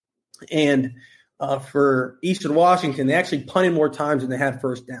 And for Eastern Washington, they actually punted more times than they had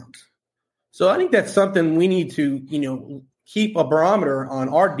first downs. So I think that's something we need to, keep a barometer on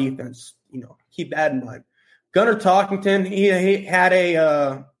our defense. Keep that in mind. Gunnar Talkington, he had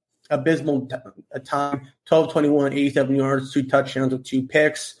a abysmal time, 12-21, 87 yards, 2 touchdowns with 2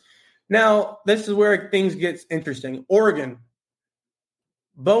 picks. Now, this is where things get interesting. Oregon,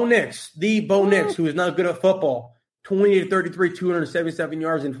 Bo Nix, who is not good at football, 28-33, 277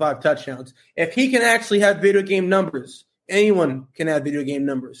 yards and 5 touchdowns. If he can actually have video game numbers, anyone can have video game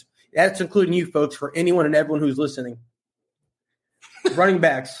numbers. That's including you folks, for anyone and everyone who's listening. Running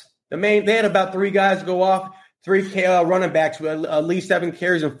backs. They had about 3 guys go off, 3 running backs with at least 7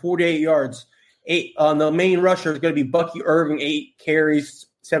 carries and 48 yards. 8 on the main rusher is going to be Bucky Irving, 8 carries,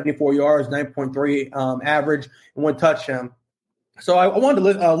 74 yards, 9.3 average, and 1 touchdown. So I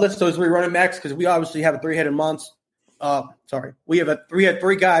wanted to list those 3 running backs because we obviously have a 3-headed monster. We have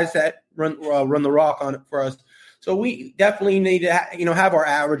 3 guys that run the rock on it for us. So we definitely need to have our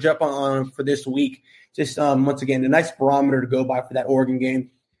average up on for this week. Just once again, a nice barometer to go by for that Oregon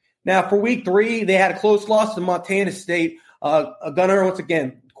game. Now for week 3, they had a close loss to Montana State. Gunnar, once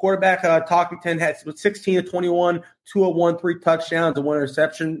again, quarterback Talkington had 16-21, 201, 3 touchdowns, and 1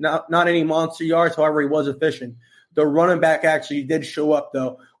 interception. Not any monster yards, however, he was efficient. The running back actually did show up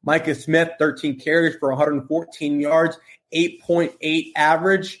though. Micah Smith, 13 carries for 114 yards, 8.8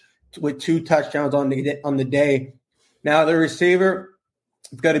 average with 2 touchdowns on the day. Now the receiver,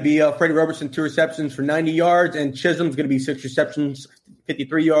 it's going to be Freddie Robertson, 2 receptions for 90 yards, and Chisholm's going to be 6 receptions,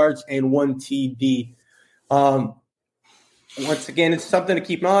 53 yards, and 1 TD. Once again, it's something to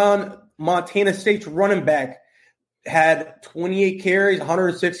keep an eye on. Montana State's running back had 28 carries,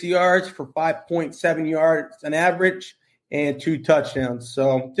 160 yards for 5.7 yards an average, and 2 touchdowns.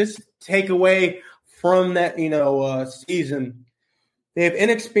 So just take away from that, season. They have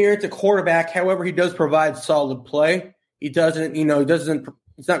inexperienced at quarterback. However, he does provide solid play. He doesn't,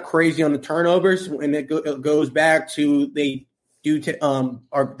 it's not crazy on the turnovers, and it goes back to they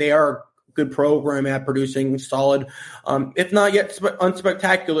are a good program at producing solid, if not yet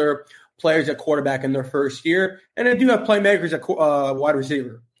unspectacular players at quarterback in their first year, and they do have playmakers at wide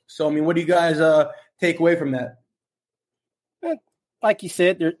receiver. So, what do you guys take away from that? Like you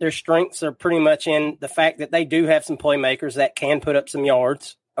said, their strengths are pretty much in the fact that they do have some playmakers that can put up some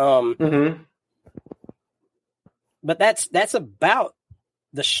yards. But that's about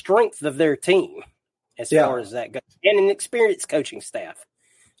the strength of their team as far as that goes. And an experienced coaching staff.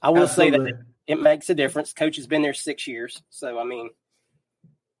 I will say that it makes a difference. Coach has been there 6 years. So,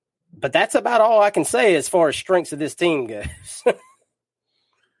 but that's about all I can say as far as strengths of this team goes.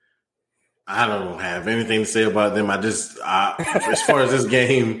 I don't have anything to say about them. As far as this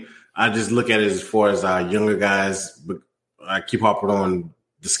game, I just look at it as far as our younger guys. But I keep harping on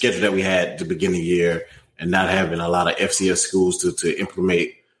the schedule that we had at the beginning of the year and not having a lot of FCS schools to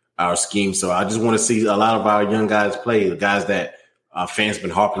implement our scheme. So I just want to see a lot of our young guys play, the guys that fans been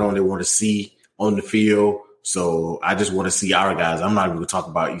harping on, they want to see on the field. So I just want to see our guys. I'm not even going to talk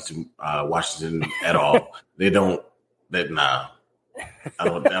about Eastern Washington at all. I don't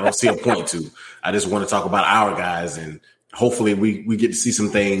see a point to. I just want to talk about our guys, and hopefully we get to see some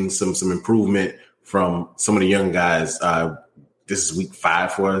things, some improvement from some of the young guys. This is week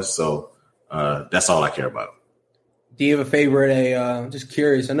 5 for us, so that's all I care about. Do you have a favorite? Just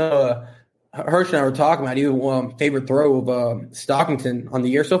curious. I know Hirsch and I were talking about you. Favorite throw of Stockton on the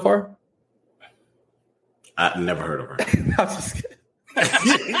year so far? I never heard of her. I was just kidding.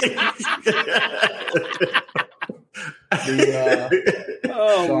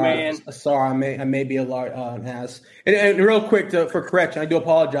 Man. Sorry, I may be a large ass. And real quick for correction, I do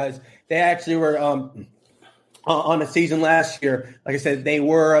apologize. They actually were on the season last year. Like I said, they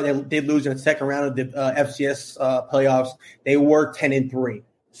did lose in the second round of the FCS playoffs. They were 10-3.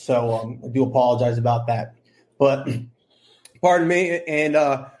 So I do apologize about that. But pardon me. And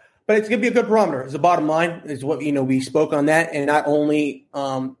but it's going to be a good barometer. It's the bottom line. Is what we spoke on that, and not only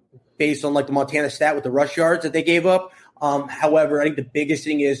based on like the Montana stat with the rush yards that they gave up. However, I think the biggest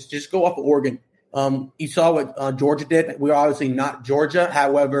thing is just go off of Oregon. You saw what Georgia did. We're obviously not Georgia.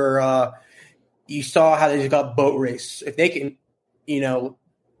 However, you saw how they just got boat race. If they can,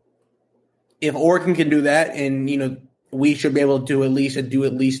 if Oregon can do that, and we should be able to do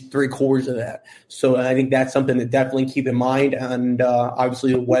at least 3 quarters of that. So I think that's something to definitely keep in mind. And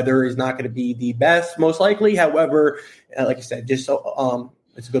obviously, the weather is not going to be the best, most likely. However, like I said, just so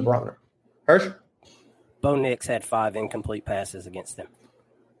it's a good barometer. Hirsch? Bo Nix had 5 incomplete passes against them.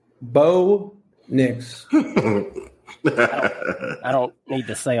 Bo Nix. I don't need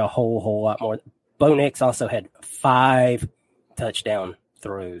to say a whole lot more. Bo Nix also had 5 touchdown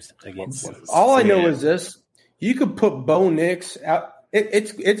throws against them. All I know is this. You could put Bo Nix out.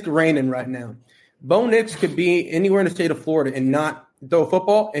 It's raining right now. Bo Nix could be anywhere in the state of Florida and not throw a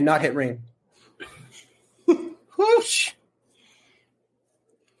football and not hit rain. Whoosh.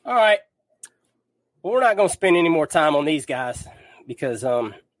 All right. Well, we're not going to spend any more time on these guys because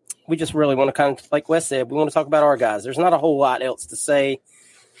we just really want to kind of, like Wes said, we want to talk about our guys. There's not a whole lot else to say.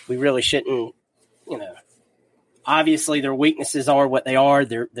 We really shouldn't, obviously their weaknesses are what they are.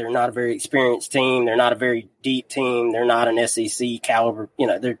 They're not a very experienced team. They're not a very deep team. They're not an SEC caliber.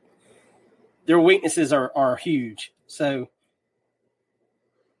 Their weaknesses are huge. So.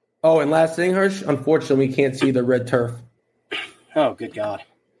 Oh, and last thing, Hirsch, unfortunately, we can't see the red turf. Oh, good God.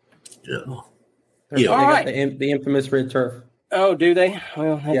 Yeah. They got the infamous red turf. Oh, do they?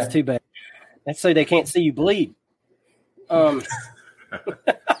 Well, that's too bad. That's so they can't see you bleed. So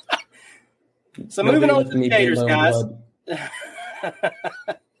moving on to the Gators, guys.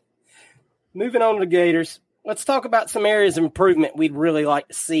 Moving on to the Gators. Let's talk about some areas of improvement we'd really like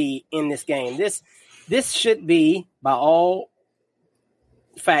to see in this game. This should be, by all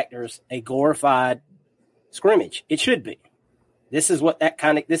factors, a glorified scrimmage. It should be. This is what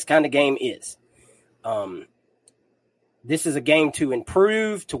this kind of game is. This is a game to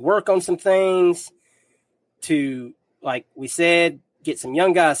improve, to work on some things, to, like we said, get some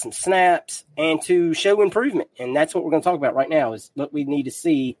young guys some snaps, and to show improvement. And that's what we're going to talk about right now is what we need to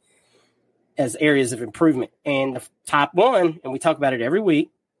see as areas of improvement. And the top one, and we talk about it every week,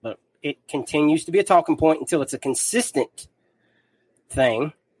 but it continues to be a talking point until it's a consistent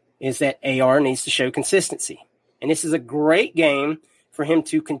thing, is that AR needs to show consistency. And this is a great game for him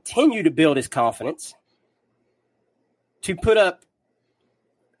to continue to build his confidence, to put up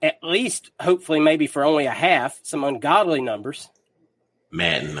at least, hopefully, maybe for only a half, some ungodly numbers.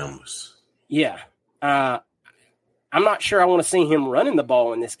 Madden numbers. Yeah. I'm not sure I want to see him running the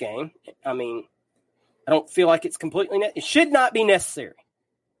ball in this game. I mean, I don't feel like it's completely it should not be necessary.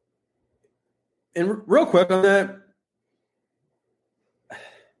 And real quick on that,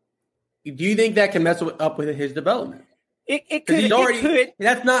 do you think that can mess up with his development? It could.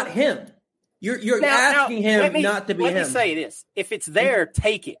 That's not him. You're asking him not to be him. Let me say this: if it's there,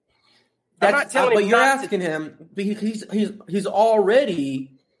 take it. I'm not telling him. But you're asking him. He's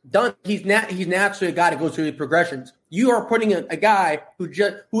already done. He's naturally a guy that goes through the progressions. You are putting a guy who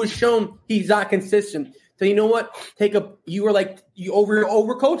has shown he's not consistent. So you know what? You were like you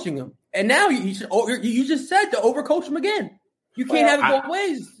overcoaching him, and now you just said to overcoach him again. You can't have it both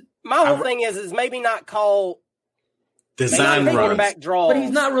ways. My whole thing is maybe not call design runs, draws, but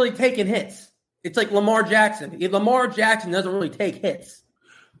he's not really taking hits. It's like Lamar Jackson. Lamar Jackson doesn't really take hits.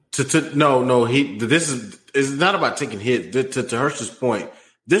 No. It's not about taking hits. To Hirsch's point,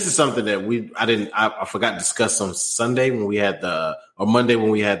 this is something that I forgot to discuss on Sunday when we had Monday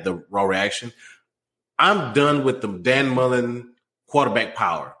when we had the Raw Reaction. I'm done with the Dan Mullen quarterback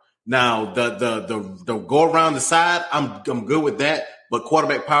power. Now the go around the side, I'm good with that. But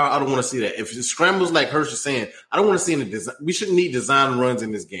quarterback power, I don't want to see that. If it scrambles like Hirsch is saying, I don't want to see any design. We shouldn't need design runs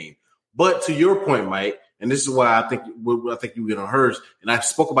in this game. But to your point, Mike, and this is why I think you get on Hirsch, and I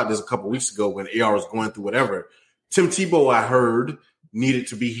spoke about this a couple of weeks ago when AR was going through whatever. Tim Tebow, I heard, needed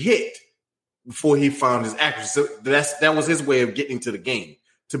to be hit before he found his accuracy. So that was his way of getting to the game,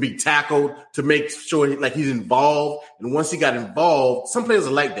 to be tackled, to make sure he's involved. And once he got involved, some players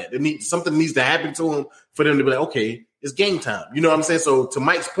are like that. Something needs to happen to him for them to be like, okay, it's game time. You know what I'm saying? So to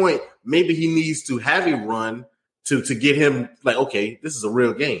Mike's point, maybe he needs to have a run to get him like, okay, this is a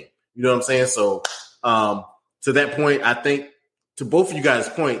real game. You know what I'm saying? So to that point, I think to both of you guys'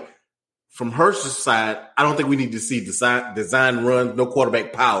 point, from Hirsch's side, I don't think we need to see design runs, no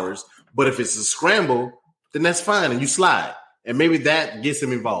quarterback powers. But if it's a scramble, then that's fine, and you slide. And maybe that gets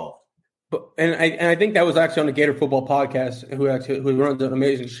him involved. And I think that was actually on the Gator Football Podcast, who runs an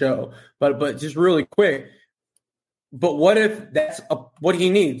amazing show. But just really quick, but what if that's what he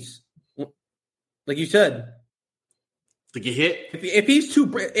needs? Like you said, to get hit. If he's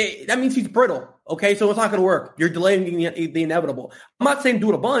that means he's brittle. Okay, so it's not going to work. You're delaying the inevitable. I'm not saying do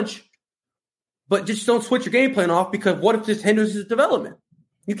it a bunch, but just don't switch your game plan off, because what if this hinders his development?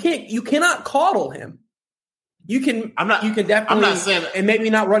 You cannot coddle him. You can definitely, I'm not saying, and maybe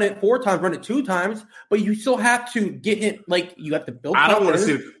not run it 4 times, run it 2 times, but you still have to get him. Like, you have to build. I don't want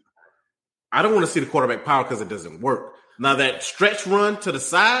to see the quarterback power because it doesn't work. Now that stretch run to the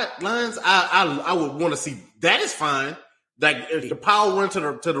sidelines, I would want to see. That is fine. Like if the power run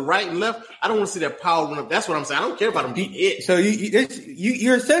to the right and left, I don't want to see that power run up. That's what I'm saying. I don't care about him being hit. So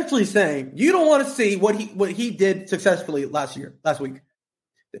you're essentially saying you don't want to see what he did successfully last week.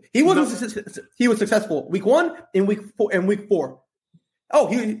 He was successful week 1 and week 4.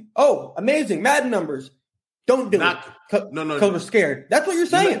 Oh, amazing Madden numbers. Don't do it. No, because we're scared. That's what you're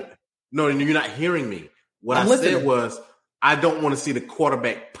saying. You're not hearing me. What I said was, I don't want to see the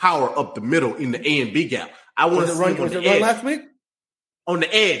quarterback power up the middle in the A and B gap. I want to see him on the edge. Was it run last week? On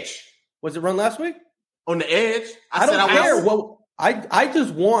the edge. Was it run last week? On the edge. I don't care. Well, I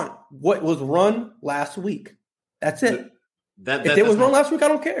just want what was run last week. That's it. If it was run last week, I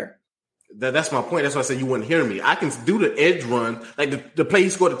don't care. That's my point. That's why I said you wouldn't hear me. I can do the edge run, like the play he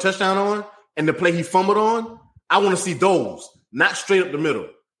scored a touchdown on and the play he fumbled on. I want to see those, not straight up the middle.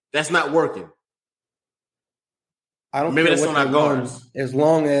 That's not working. I don't. Maybe that's on our guards. As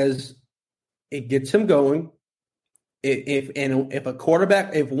long as it gets him going. If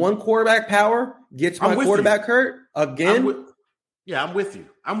one quarterback power gets my quarterback hurt again, I'm with you.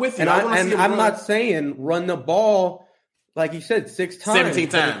 And I'm not saying run the ball like you said 6 times, 17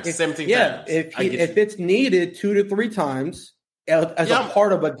 times, 17 times. If it's needed 2 to 3 times as a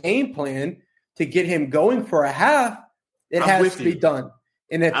part of a game plan to get him going for a half, it has to be done.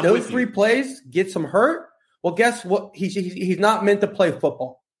 And if those 3 plays gets him hurt, well, guess what? He's not meant to play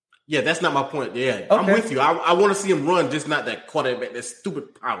football. Yeah, that's not my point. Yeah, okay. I'm with you. I want to see him run, just not that quarterback, that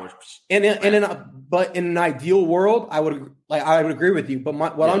stupid power. But in an ideal world, I would agree with you. But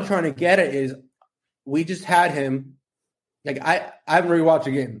what I'm trying to get at is, we just had him. Like I haven't rewatched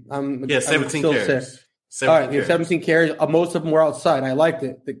the game. 17 carries. 17 carries. Most of them were outside. I liked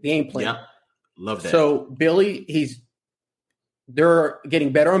it. The game plan. Yeah, love that. So Billy, they're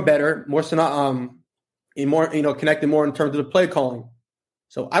getting better and better. More connected more in terms of the play calling.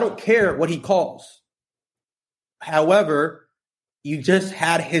 So I don't care what he calls. However, you just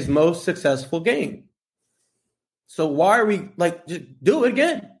had his most successful game. So why are we just do it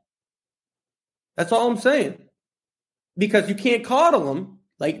again? That's all I'm saying. Because you can't coddle him.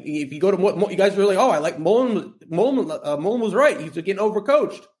 Like if you go to you guys are like, I like Mullen. Mullen was right. He's getting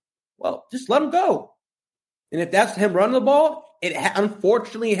overcoached. Well, just let him go. And if that's him running the ball, it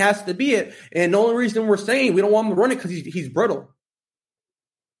unfortunately has to be it. And the only reason we're saying we don't want him to run it because he's brittle.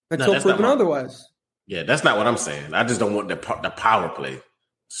 Until proven otherwise. Yeah, that's not what I'm saying. I just don't want the power play.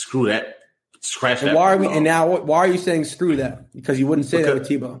 Screw that. Scratch that. Why are you saying screw that? Because you wouldn't say that with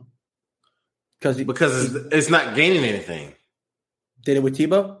Tebow. Because it's not gaining anything. Did it with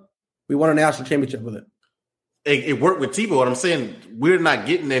Tebow? We won a national championship with it. It worked with Tebow. What I'm saying, we're not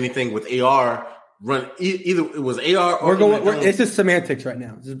getting anything with AR run. Either it was AR or it's just semantics right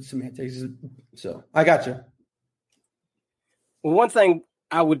now. It's semantics. So I got you. Well, one thing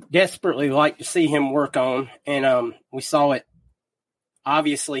I would desperately like to see him work on, and we saw it.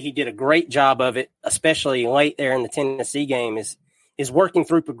 Obviously, he did a great job of it, especially late there in the Tennessee game, is working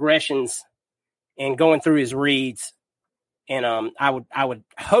through progressions and going through his reads. And I would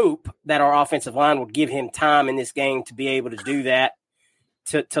hope that our offensive line would give him time in this game to be able to do that,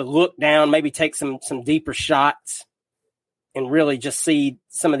 to look down, maybe take some deeper shots, and really just see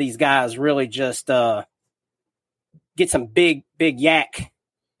some of these guys really just get some big yak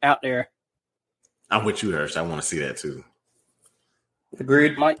out there. I'm with you, Hirsch. I want to see that too.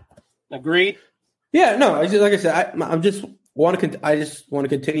 Agreed, Mike. Agreed. Yeah, no. I just want to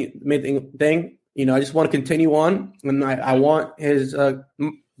continue the main thing. I just want to continue on, and I want his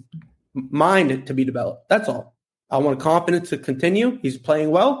mind to be developed. That's all. I want confidence to continue. He's playing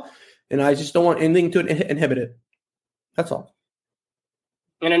well, and I just don't want anything to inhibit it. That's all.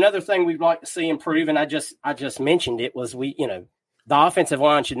 And another thing we'd like to see improve, and I just mentioned it, was the offensive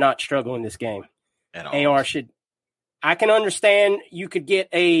line should not struggle in this game. At all. AR should. I can understand you could get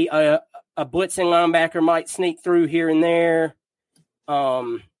a blitzing linebacker might sneak through here and there.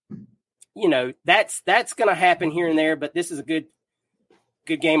 That's going to happen here and there, but this is a good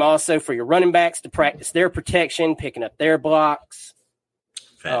game also for your running backs to practice their protection, picking up their blocks.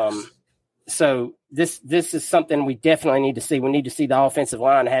 So this is something we definitely need to see. We need to see the offensive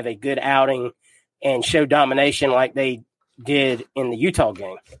line have a good outing and show domination like they did in the Utah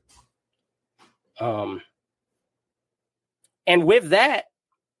game. And with that,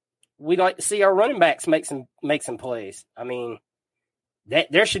 we'd like to see our running backs make some plays. I mean,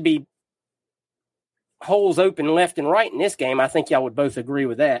 there should be holes open left and right in this game. I think y'all would both agree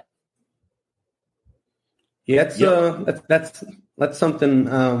with that. Yeah, that's something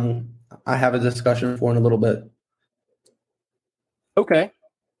I have a discussion for in a little bit. Okay.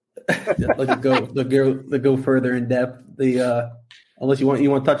 Let's go further in depth. Unless you want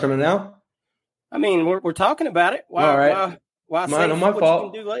to touch on it now. I mean, we're talking about it. All right. Why my fault.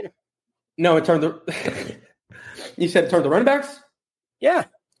 You can do later? No, in terms of you said in terms of running backs. Yeah.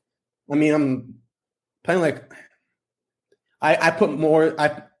 I mean, I'm playing like I put more.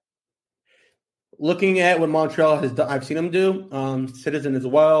 Looking at what Montreal has done, I've seen him do. Citizen as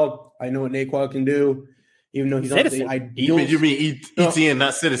well. I know what Naquan can do, even though he's not the ideal. You mean Etienne,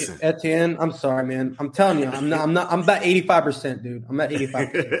 not Citizen? Etienne. I'm sorry, man. I'm telling you, I'm about 85%, dude. I'm at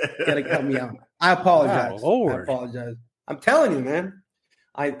 85%. You gotta help me out. I apologize. Wow, Lord. I apologize. I'm telling you, man.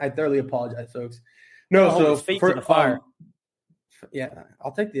 I thoroughly apologize, folks. No, so feet to the fire. Yeah,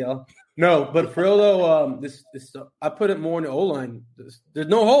 I'll take the L. No, but for real though, this I put it more in the O-line. There's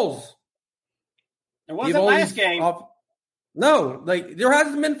no holes. There wasn't last game. No, like there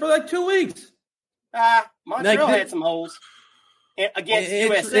hasn't been for like 2 weeks. Montreal had some holes against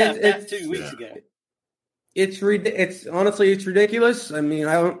USF. That's 2 weeks ago. It's honestly it's ridiculous. I mean,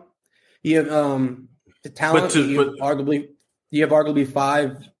 you have the talent. You have arguably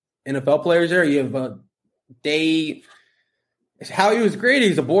 5 NFL players there. You have how he was great.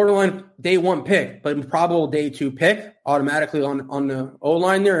 He's a borderline day 1 pick, but probable day 2 pick automatically on the O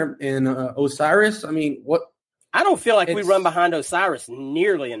line there and Osiris. I mean, what? I don't feel like we run behind Osiris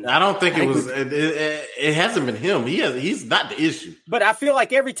nearly enough. I don't think it was. It hasn't been him. He's not the issue. But I feel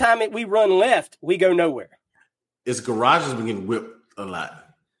like every time we run left, we go nowhere. His garage has been getting whipped a lot.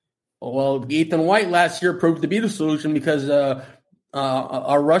 Well, Ethan White last year proved to be the solution because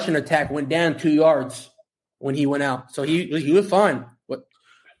our Russian attack went down 2 yards when he went out, so he was fine.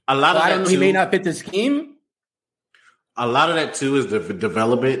 A lot of that he may not fit the scheme. A lot of that too is the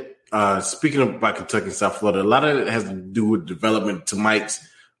development. Speaking about Kentucky and South Florida, a lot of it has to do with development. To Mike's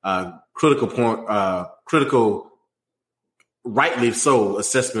critical point, rightly so,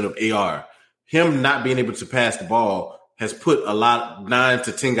 assessment of AR. Him not being able to pass the ball has put 9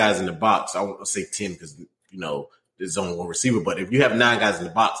 to 10 guys in the box. I won't say 10 because there's only one receiver. But if you have 9 guys in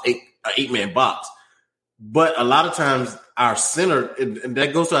the box, 8-man box. But a lot of times our center, and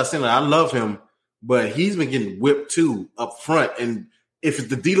that goes to our center. I love him, but he's been getting whipped too up front. And if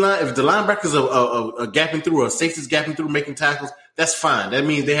the D-line, if the linebackers are gapping through or safeties gapping through making tackles, that's fine. That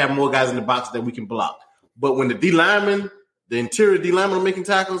means they have more guys in the box that we can block. But when the D-lineman, the interior D-lineman are making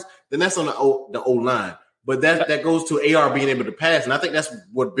tackles, then that's on the O-line. But that goes to AR being able to pass. And I think that's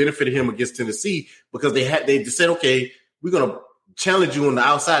what benefited him against Tennessee because they just said, okay, we're going to challenge you on the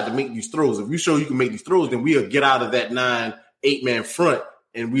outside to make these throws. If you show you can make these throws, then we'll get out of that 9-8-man front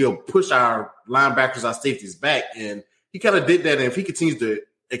and we'll push our linebackers, our safeties back. And he kind of did that. And if he continues to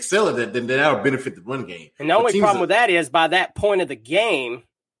excel at that, then that'll benefit the run game. And the only problem with that is by that point of the game,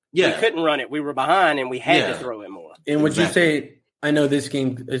 we couldn't run it. We were behind and we had to throw it more. And would you say, I know this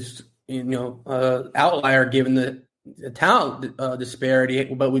game is, outlier given the talent disparity,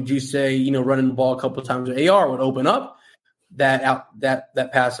 but would you say, running the ball a couple of times with AR would open up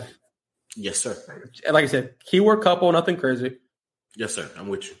that passing? Yes, sir. Like I said, keyword couple, nothing crazy. Yes, sir. I'm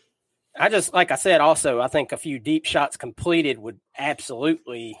with you. I just, like I said, also, I think a few deep shots completed would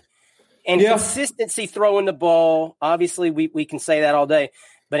absolutely, and consistency throwing the ball. Obviously, we can say that all day,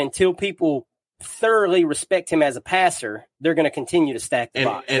 but until people thoroughly respect him as a passer, they're going to continue to stack the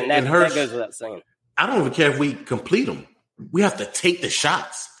box. And that goes without saying. I don't even care if we complete them. We have to take the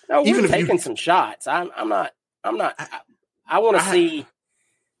shots. No, we're taking some shots. I'm not. I want to see.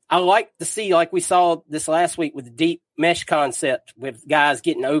 I like to see, like we saw this last week with the deep mesh concept with guys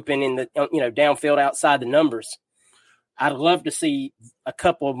getting open in the downfield outside the numbers. I'd love to see a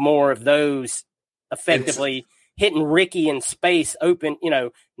couple more of those effectively hitting Ricky in space open.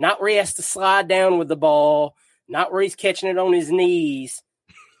 Not where he has to slide down with the ball, not where he's catching it on his knees.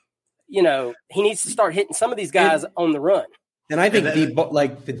 He needs to start hitting some of these guys on the run. And I think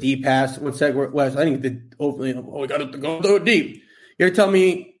the deep pass, one sec, Wes, I think we got to go deep. You're telling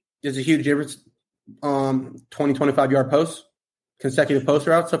me there's a huge difference 20-25 yard posts, consecutive post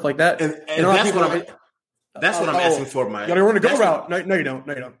routes, stuff like that. And that's what I'm asking for, Mike. You got to run a go route. No, you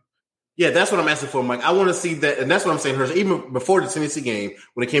don't. Yeah, that's what I'm asking for, Mike. I want to see that, and that's what I'm saying, Hersh. Even before the Tennessee game,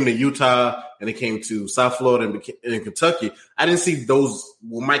 when it came to Utah and it came to South Florida and Kentucky, I didn't see those,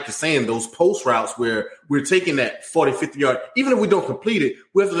 what Mike is saying, those post routes where we're taking that 40, 50 yard. Even if we don't complete it,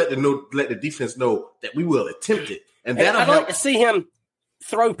 we have to let the defense know that we will attempt it. And I'd like to see him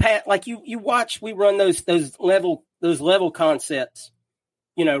throw past, like you watch, we run those level concepts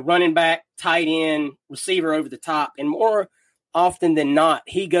running back, tight end, receiver over the top. And more often than not,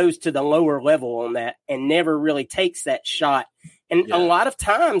 he goes to the lower level on that and never really takes that shot. And a lot of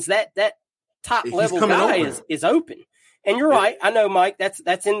times that top level guy is open. And you're right. I know, Mike, that's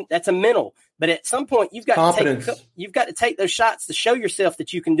a mental, but at some point you've got to take those shots to show yourself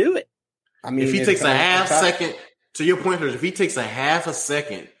that you can do it. I mean, if he takes a half second, to your point, if he takes a half a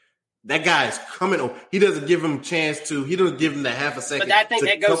second, that guy is coming. He doesn't give him a chance to. He doesn't give him the half a second. But I think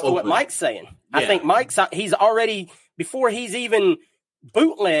that goes to what Mike's saying. Yeah. I think he's already, before he's even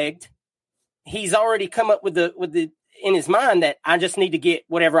bootlegged, he's already come up with the in his mind that I just need to get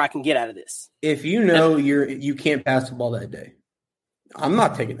whatever I can get out of this. If you can't pass the ball that day, I'm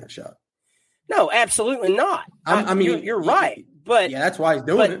not taking that shot. No, absolutely not. I mean, you're right. But that's why he's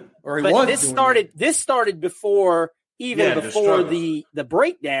doing it. Or he was this started before the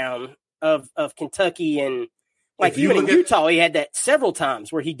breakdown of Kentucky, and even in Utah, he had that several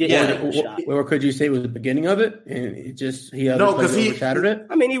times where he didn't take the shot. Or could you say it was the beginning of it, and he overshadowed it?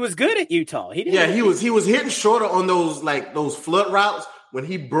 I mean, he was good at Utah. He was hitting shorter on those flood routes when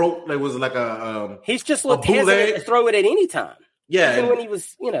he broke. There was like he's just looked hesitant to throw it at any time. Yeah, even when he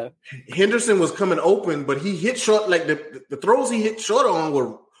was, Henderson was coming open, but he hit short. Like the throws he hit shorter on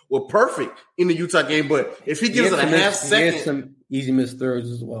were perfect in the Utah game. But if he gives it a half second, he had some easy missed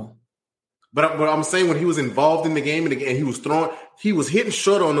throws as well. But I'm saying when he was involved in the game and he was hitting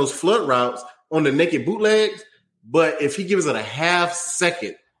short on those flood routes on the naked bootlegs. But if he gives it a half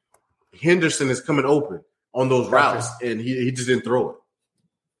second, Henderson is coming open on those routes, and he just didn't throw it.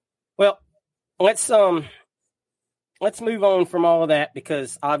 Well, let's move on from all of that,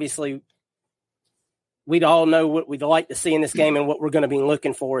 because obviously we'd all know what we'd like to see in this game and what we're going to be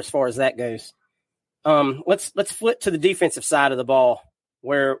looking for as far as that goes. Let's flip to the defensive side of the ball,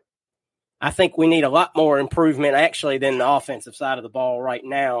 where I think we need a lot more improvement actually than the offensive side of the ball right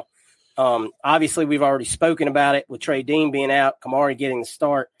now. Obviously, we've already spoken about it with Trey Dean being out, Kamari getting the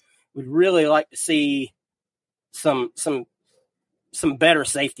start. We'd really like to see some better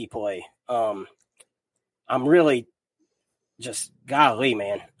safety play. I'm really just, golly,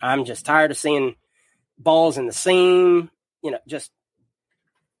 man, I'm just tired of seeing balls in the seam.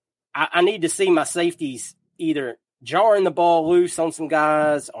 I need to see my safeties either jarring the ball loose on some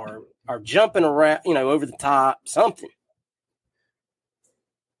guys or jumping around, over the top, something.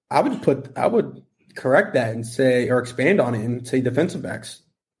 I would correct that and say, or expand on it and say defensive backs.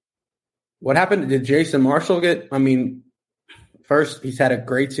 What happened? Did Jason Marshall first, he's had a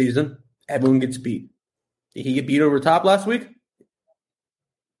great season. Everyone gets beat. Did he get beat over top last week?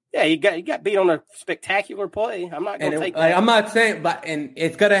 Yeah, he got beat on a spectacular play. I'm not going to take that. I'm not saying, and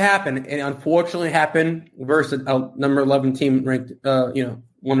it's going to happen. And unfortunately happened versus a number 11 team ranked,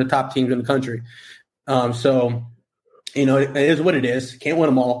 one of the top teams in the country. So, it is what it is. Can't win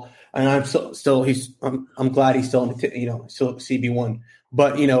them all. And I'm glad he's still still CB1.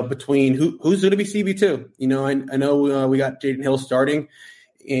 But, between who's going to be CB2? I know we got Jaden Hill starting.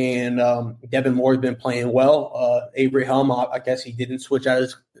 And Devin Moore's been playing well. Avery Helm, I guess he didn't switch out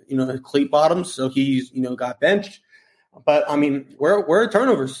his cleat bottoms, so he's got benched. But I mean, where are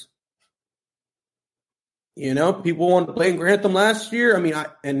turnovers? People wanted to play Grantham last year. I mean,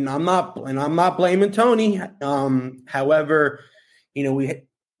 I'm not blaming Tony. However,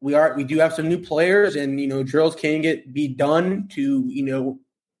 we do have some new players, and drills can be done to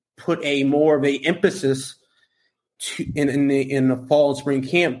put a more of a emphasis in the fall and spring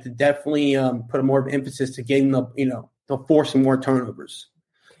camp to definitely put a more of emphasis to getting to forcing more turnovers.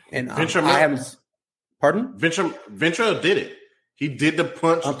 And pardon? Ventura did it. He did the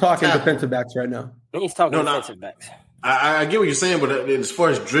punch. I'm talking defensive backs right now. He's talking defensive backs. I get what you're saying, but as far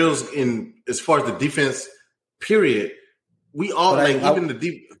as drills as far as the defense, period, we all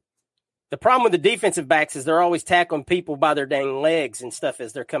The problem with the defensive backs is they're always tackling people by their dang legs and stuff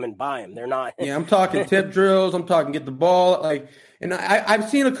as they're coming by them. They're not. Yeah, I'm talking tip drills. I'm talking get the ball. And I've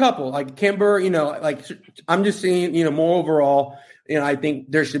seen a couple like Kimber. I'm just seeing more overall. I think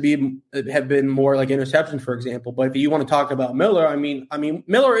there should have been more like interceptions, for example. But if you want to talk about Miller, I mean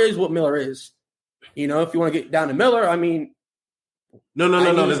Miller is what Miller is. If you want to get down to Miller, I mean, no.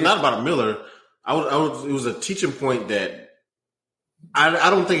 It's not about Miller. It was a teaching point that. I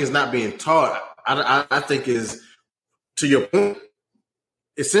don't think it's not being taught. I think is, to your point,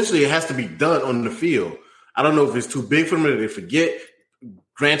 essentially it has to be done on the field. I don't know if it's too big for them or they forget.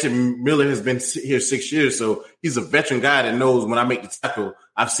 Granted, Miller has been here 6 years, so he's a veteran guy that knows when I make the tackle.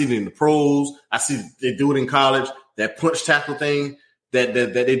 I've seen it in the pros. I see they do it in college, that punch tackle thing that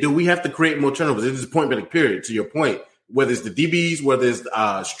they do. We have to create more turnovers. It is point blank period, to your point. Whether it's the DBs, whether it's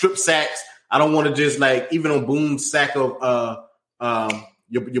strip sacks. I don't want to just even on Boone's sack of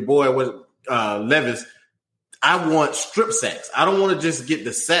your boy was Levis. I want strip sacks. I don't want to just get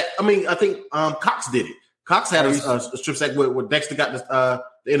the sack. I mean, I think Cox did it. Cox had a strip sack where Dexter got the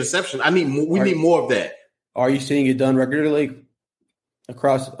interception. We need more of that. Are you seeing it done regularly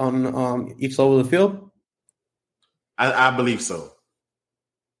across on each level of the field? I believe so.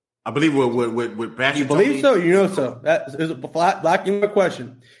 I believe with Patrick. You believe so? You know so. That is a black and white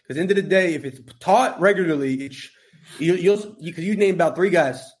question. Because at the end of the day, if it's taught regularly, you name about 3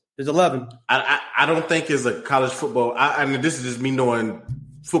 guys. There's 11. I don't think it's a college football. I mean, this is just me knowing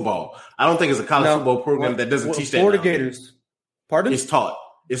football. I don't think it's a college football program that doesn't teach that. Florida Gators. Pardon? It's taught.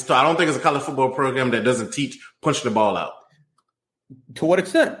 I don't think it's a college football program that doesn't teach punching the ball out. To what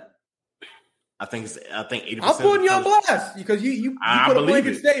extent? I think 80%. I'm putting you on blast because you put a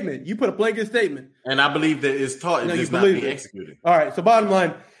blanket statement. You put a blanket statement, and I believe that it's taught. It's just not being executed. All right. So bottom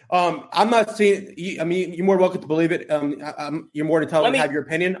line, I'm not seeing. I mean, you're more welcome to believe it. You're more entitled to have your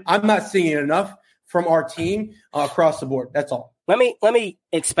opinion. I'm not seeing it enough from our team across the board. That's all. Let me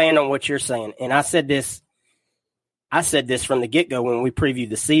expand on what you're saying. And I said this from the get-go when we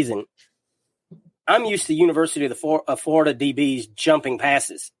previewed the season. I'm used to University of Florida DBs jumping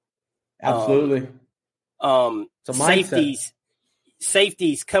passes. Absolutely.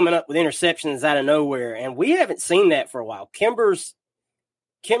 Safeties coming up with interceptions out of nowhere, and we haven't seen that for a while. Kimber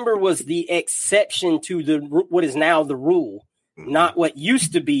was the exception to what is now the rule, not what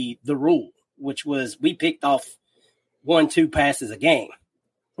used to be the rule, which was we picked off 1-2 passes a game.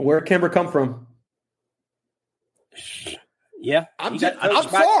 Where Kimber come from? Yeah, I'm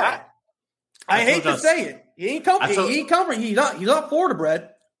sorry. I hate to say it. He ain't come from. He's not Florida bred.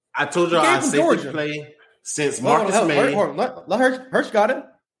 I told you I safety play since Marcus May. Let Hirsch got it.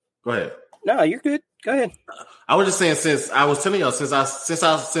 Go ahead. No, you're good. Go ahead. I was just saying since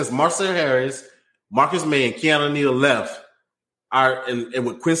Marcel Harris, Marcus May, and Keanu Neal left, and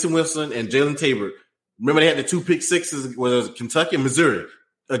with Quincy Wilson and Jalen Tabor. Remember they had the 2 pick sixes was Kentucky and Missouri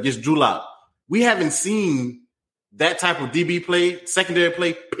against Drew Lock. We haven't seen that type of DB play, secondary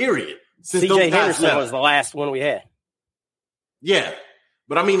play, period. Since C.J. Henderson was the last one we had. Yeah.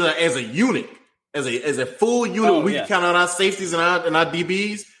 But I mean, as a unit, as a full unit, we can count on our safeties and our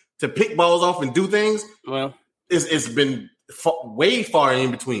DBs to pick balls off and do things. Well, it's been way far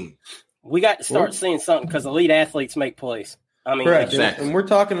in between. We got to start seeing something because elite athletes make plays. I mean, correct. Exactly. And we're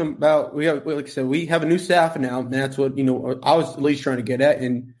talking about like I said, we have a new staff now, and that's what I was at least trying to get at.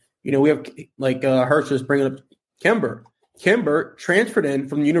 And we have like Hirsch was bringing up Kimber. Kimber transferred in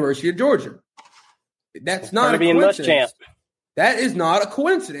from the University of Georgia. That's not a coincidence. That is not a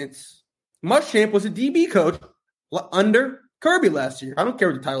coincidence. Muschamp was a DB coach under Kirby last year. I don't care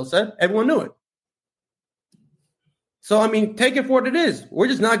what the title said. Everyone knew it. So, I mean, take it for what it is. We're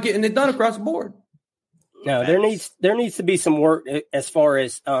just not getting it done across the board. No, there needs to be some work as far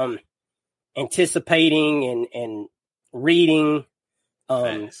as anticipating and reading,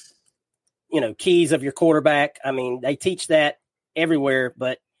 keys of your quarterback. I mean, they teach that everywhere,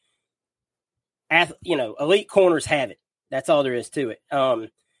 but elite corners have it. That's all there is to it.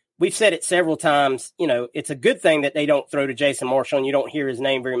 We've said it several times. It's a good thing that they don't throw to Jason Marshall and you don't hear his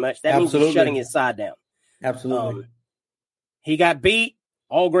name very much. That means he's shutting his side down. Absolutely. He got beat.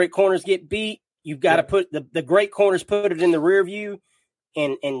 All great corners get beat. You've got to put the great corners, put it in the rear view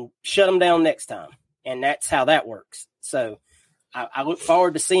and shut them down next time. And that's how that works. So I look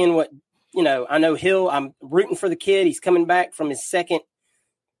forward to seeing what, I know Hill, I'm rooting for the kid. He's coming back from his second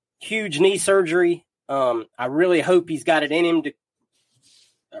huge knee surgery. I really hope he's got it in him to.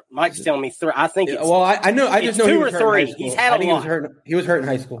 Mike's telling me 3. I think it's. Well, I know. I just know 2 or 3. He's had a lot. He was hurt in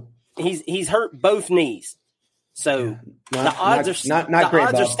high school. He's hurt both knees, so the odds are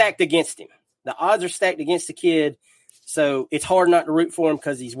stacked against him. The odds are stacked against the kid, so it's hard not to root for him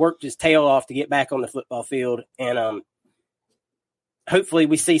because he's worked his tail off to get back on the football field, and hopefully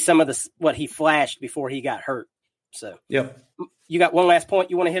we see some of what he flashed before he got hurt. So, you got one last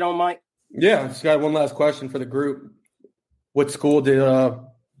point you want to hit on, Mike? Yeah, I just got one last question for the group. What school did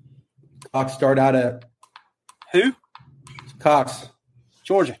Cox start out at? Who? Cox.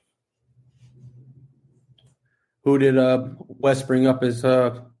 Georgia. Who did West bring up as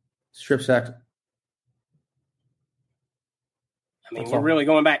strip sack? I mean, we're really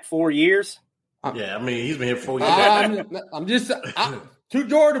going back 4 years? Yeah, I mean, he's been here 4 years. I'm just two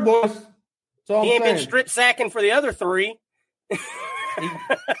Georgia boys. He ain't been strip sacking for the other 3.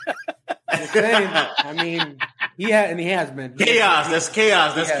 I mean, he has been. Chaos. That's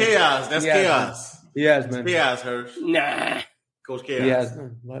chaos. That's chaos. That's chaos. He has been. Chaos, Hirsch. Nah. Coach Chaos. He has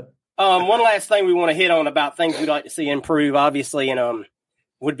been. What? One last thing we want to hit on about things we'd like to see improve, obviously, and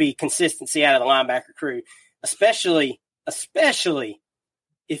would be consistency out of the linebacker crew, especially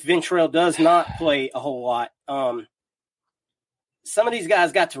if Ventrell does not play a whole lot. Some of these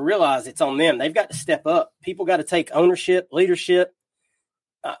guys got to realize it's on them. They've got to step up. People got to take ownership, leadership,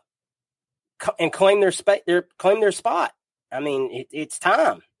 and claim their spot. I mean, it's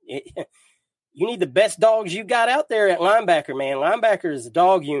time. You need the best dogs you got out there at linebacker, man. Linebacker is a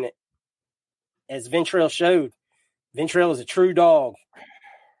dog unit, as Ventrell showed. Ventrell is a true dog.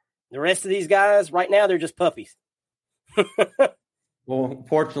 The rest of these guys, right now, they're just puppies. Well,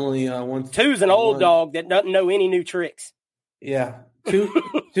 unfortunately, Two's an old dog that doesn't know any new tricks. Yeah, two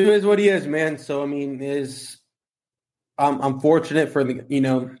is what he is, man. So I mean, I'm fortunate for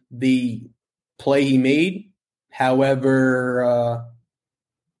the play he made. However,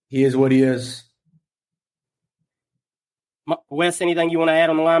 he is what he is. Wes, anything you want to add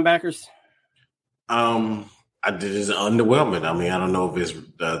on the linebackers? It's underwhelming. I mean, I don't know if it's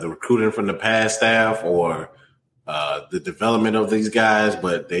the recruiting from the past staff or the development of these guys,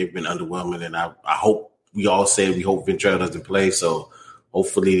 but they've been underwhelming. And I hope we hope Ventrell doesn't play. So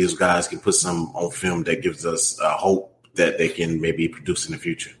hopefully these guys can put some on film that gives us hope that they can maybe produce in the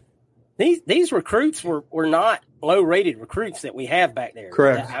future. These recruits were not low-rated recruits that we have back there.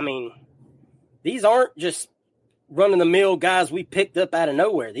 Correct. I mean, these aren't just run-of-the-mill guys we picked up out of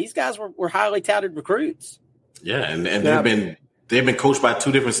nowhere. These guys were highly touted recruits. Yeah, and they've been coached by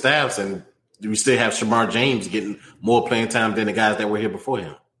two different staffs, and we still have Shamar James getting more playing time than the guys that were here before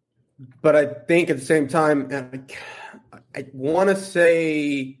him. But I think at the same time, I want to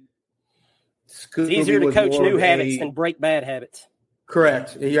say Scooby it's easier to coach new habits than than break bad habits.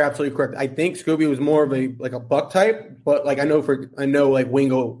 Correct. You're absolutely correct. I think Scooby was more of a buck type, but I know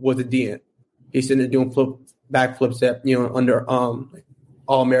Wingo was a DN. He's sitting there doing backflips at under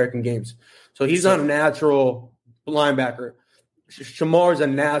All-American games. So he's not a natural linebacker. Shamar's a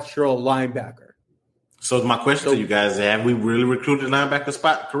natural linebacker. So my question to you guys: have we really recruited the linebacker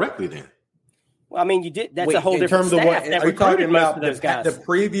spot correctly then? Well, I mean, you did. That's a whole different staff. Are you talking about the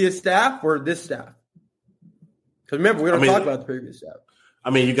previous staff or this staff? Because remember, we don't talk about the previous staff. I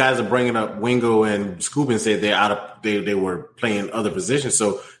mean, you guys are bringing up Wingo and Scooby and said they were playing other positions.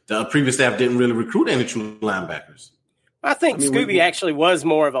 So the previous staff didn't really recruit any true linebackers. I think Scooby actually was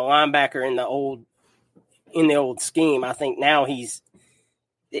more of a linebacker in the old scheme. I think now he's,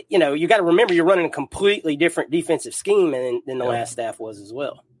 you got to remember you're running a completely different defensive scheme than the last staff was as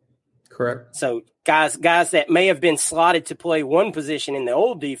well. Correct. So guys that may have been slotted to play one position in the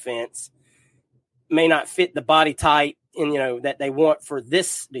old defense may not fit the body type and that they want for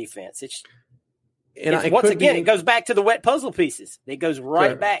this defense. It goes back to the wet puzzle pieces. It goes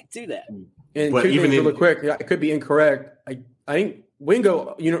right back to that. And really quick, it could be incorrect. I think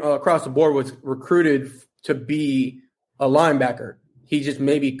Wingo, across the board was recruited to be a linebacker. He just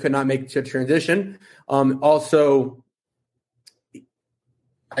maybe could not make the transition. Also,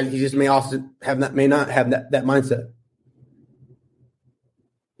 he just may not have that mindset.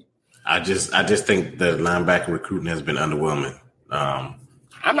 I just think the linebacker recruiting has been underwhelming.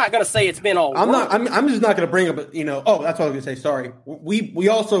 I'm not going to say it's been all. I'm just not going to bring up. That's what I was going to say. Sorry. We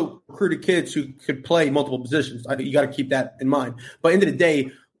also recruited kids who could play multiple positions. You got to keep that in mind. But end of the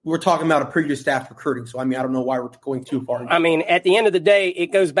day, we're talking about a previous staff recruiting. So I don't know why we're going too far. I mean, at the end of the day, it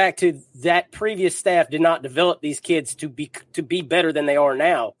goes back to that previous staff did not develop these kids to be better than they are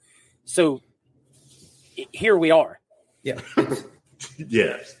now. So here we are. Yeah.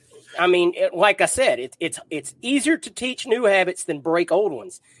 Yes. I mean, like I said, it's easier to teach new habits than break old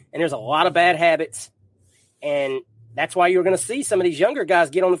ones. And there's a lot of bad habits. And that's why you're going to see some of these younger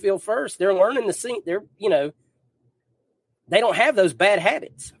guys get on the field first. They're learning the scene. They don't have those bad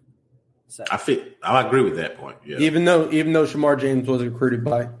habits. So I agree with that point. Yeah. Even though Shamar James was recruited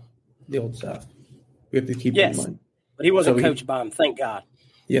by the old staff, we have to keep that in mind. But he wasn't coached by him. Thank God.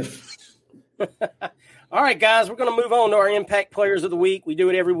 Yes. All right, guys, we're going to move on to our Impact Players of the Week. We do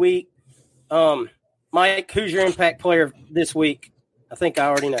it every week. Mike, who's your Impact Player this week? I think I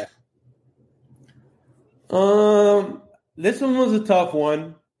already know. This one was a tough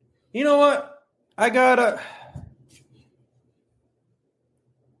one. You know what? I'm going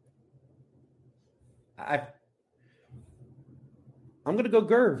to go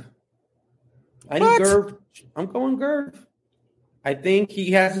Gerv. I'm going Gerv. I think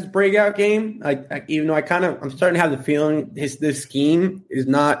he has his breakout game. Even though I'm starting to have the feeling this scheme is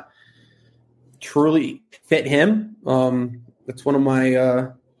not truly fit him. That's one of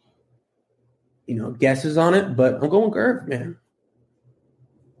my guesses on it, but I'm going Gerv, man.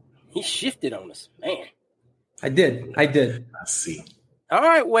 He shifted on us, man. I did. I see. All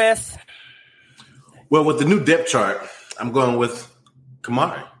right, Wes. Well, with the new depth chart, I'm going with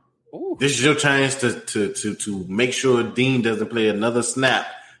Kamari. Ooh. This is your chance to make sure Dean doesn't play another snap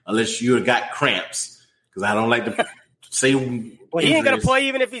unless you got cramps, because I don't like to say. Well, he ain't going to play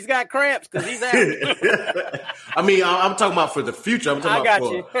even if he's got cramps because he's out. I mean, I'm talking about for the future. I'm talking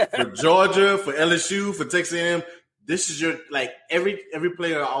about for Georgia, for LSU, for Texas A&M. This is your every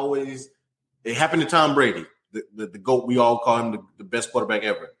player always. It happened to Tom Brady, the GOAT. We all call him the best quarterback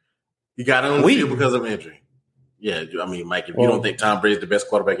ever. He got on the field because of injury. Yeah, I mean, Mike, if you don't think Tom Brady is the best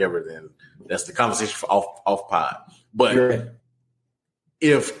quarterback ever, then that's the conversation for off pod. But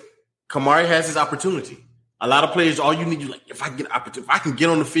if Kamari has his opportunity. A lot of players, all you need, if I can get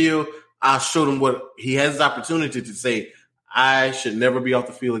on the field, I'll show them what he has his opportunity to say, I should never be off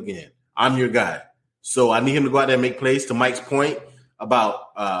the field again. I'm your guy. So I need him to go out there and make plays. To Mike's point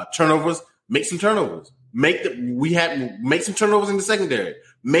about turnovers, make some turnovers. Make some turnovers in the secondary.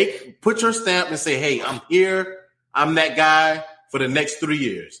 Put your stamp and say, hey, I'm here. I'm that guy for the next 3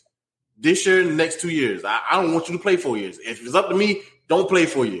 years. This year and the next 2 years. I don't want you to play 4 years. If it's up to me, don't play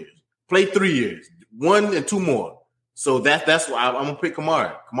 4 years. Play 3 years. 1 and 2 more. So that's why I'm gonna pick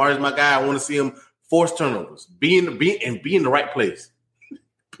Kamari. Kamari is my guy. I want to see him force turnovers. Be in the right place.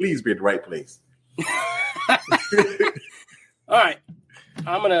 Please be in the right place. All right.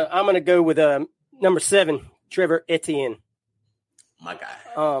 I'm gonna go with number 7, Trevor Etienne. My guy.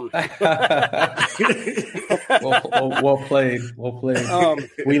 Well played.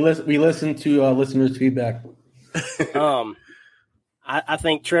 We listen to listeners' feedback. I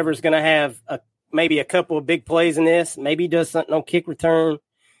think Trevor's going to have maybe a couple of big plays in this. Maybe he does something on kick return.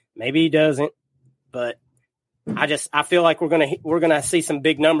 Maybe he doesn't. But I feel like we're gonna see some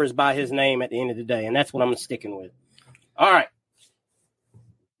big numbers by his name at the end of the day, and that's what I'm sticking with. All right.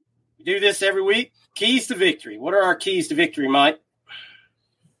 We do this every week. Keys to victory. What are our keys to victory, Mike?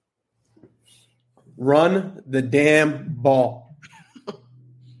 Run the damn ball.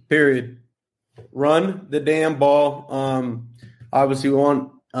 Period. Run the damn ball. Obviously, we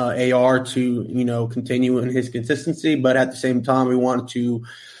want AR to, continue in his consistency, but at the same time, we want to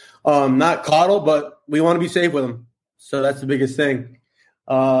not coddle, but we want to be safe with him. So that's the biggest thing.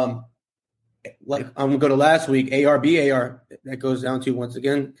 I'm going to go to last week, AR. That goes down to, once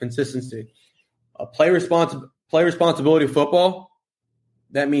again, consistency. Play responsibility football.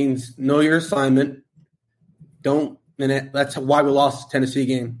 That means know your assignment. That's why we lost the Tennessee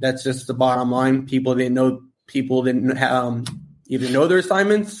game. That's just the bottom line. People didn't either know their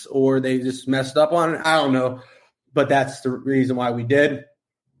assignments or they just messed up on it. I don't know, but that's the reason why we did.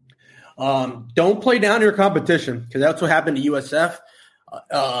 Don't play down your competition, because that's what happened to USF.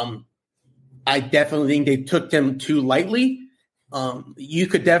 I definitely think they took them too lightly. You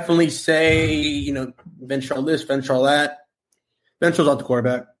could definitely say, Ventrell this, Ventrell that. Ventrell's not the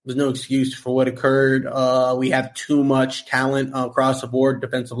quarterback. There's no excuse for what occurred. We have too much talent across the board,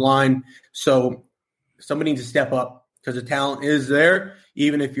 defensive line. So somebody needs to step up, because the talent is there,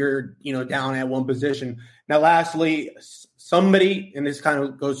 even if you're, down at one position. Now, lastly, somebody, and this kind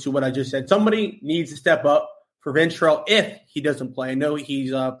of goes to what I just said, somebody needs to step up for Ventrell if he doesn't play. I know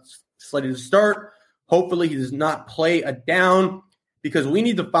he's slated to start. Hopefully he does not play a down, because we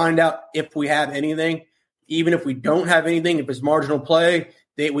need to find out if we have anything. Even if we don't have anything, if it's marginal play,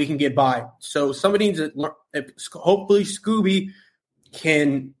 we can get by. So somebody needs to – hopefully Scooby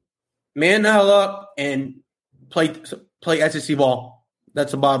can man that up and play SEC ball.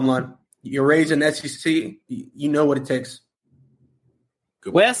 That's the bottom line. You're raised in SEC, you know what it takes.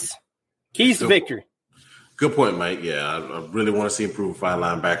 Wes, keys to victory. Good point, Mike. Yeah, I really want to see improved 5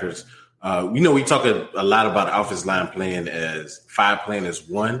 linebackers. We talk a lot about the offensive line playing as 5 playing as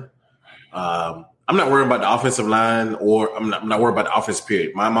 1. I'm not worried about the offensive line, or I'm not worried about the offense,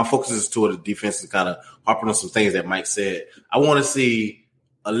 period. My focus is toward the defense, and kind of harping on some things that Mike said. I want to see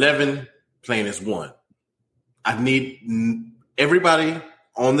 11 playing as 1. I need everybody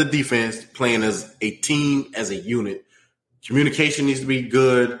on the defense playing as a team, as a unit. Communication needs to be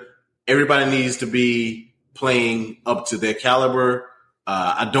good. Everybody needs to be playing up to their caliber.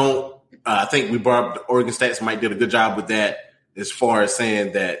 I think we brought up the Oregon Stats. Mike did a good job with that, as far as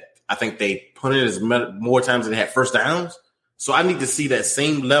saying that I think they put it as more times than they had first downs. So I need to see that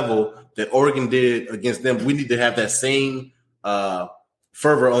same level that Oregon did against them. We need to have that same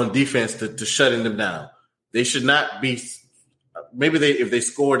fervor on defense to shutting them down. They should not be – if they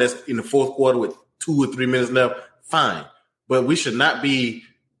score that's in the fourth quarter with 2 or 3 minutes left, fine. But we should not be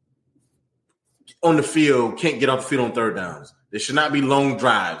on the field, can't get off the field on third downs. There should not be long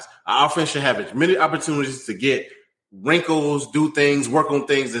drives. Our offense should have as many opportunities to get wrinkles, do things, work on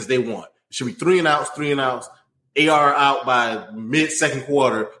things as they want. It should be 3 and outs, AR out by mid-second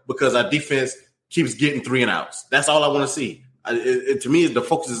quarter, because our defense keeps getting 3 and outs. That's all I want to see. To me, the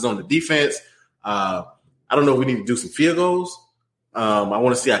focus is on the defense. I don't know if we need to do some field goals. I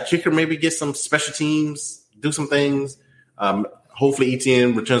want to see our kicker maybe get some special teams, do some things. Hopefully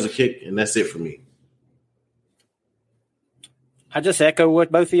ETN returns a kick, and that's it for me. I just echo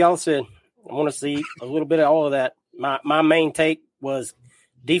what both of y'all said. I want to see a little bit of all of that. My main take was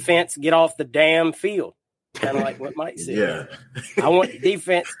defense get off the damn field, kind of like what Mike said. Yeah. I want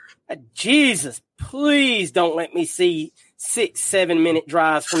defense. Jesus, please don't let me see 6-7 minute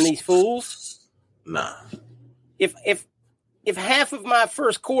drives from these fools. Nah. If half of my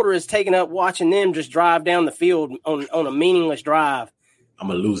first quarter is taken up watching them just drive down the field on a meaningless drive, I'm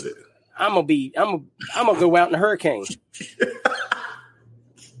gonna lose it. I'm gonna go out in a hurricane.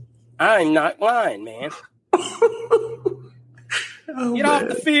 I'm not lying, man. Get off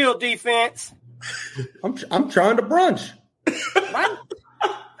the field, defense. I'm trying to brunch. Right?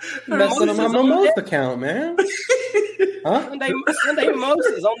 Messing on my mimosa account, man. Huh? Sunday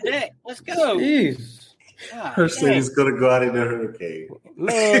mimosas on deck. Let's go. Jeez. Her city's gonna go out in a hurricane.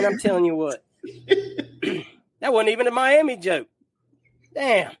 Man, I'm telling you what. That wasn't even a Miami joke.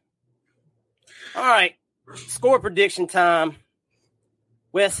 Damn. All right. Score prediction time.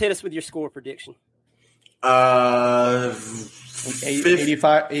 Wes, hit us with your score prediction.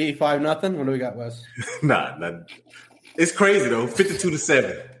 85 nothing. What do we got, Wes? Nah. It's crazy though.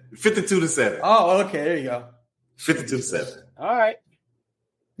 52-7. 52-7. Oh, okay. There you go. 52-7. All right.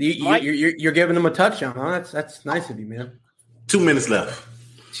 You're giving them a touchdown, huh? That's nice of you, man. 2 minutes left.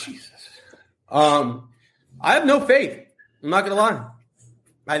 Jesus. I have no faith. I'm not gonna lie.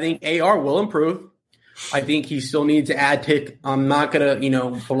 I think AR will improve. I think he still needs to add tick. I'm not gonna,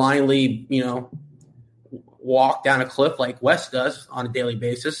 blindly, walk down a cliff like Wes does on a daily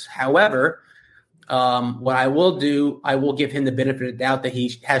basis. However, what I will do, I will give him the benefit of the doubt that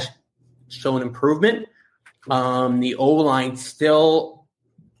he has shown improvement. The O-line still,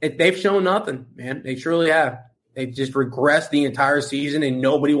 they've shown nothing, man. They truly have. They just regressed the entire season, and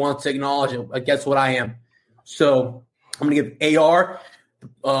nobody wants to acknowledge it. Guess what I am. So I'm going to give AR.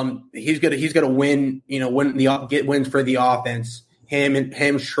 He's gonna win. Get wins for the offense.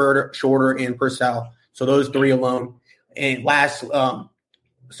 Him, Shorter, and Purcell. So those three alone. And last, so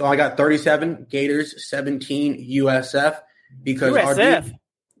I got 37 Gators, 17 USF because USF.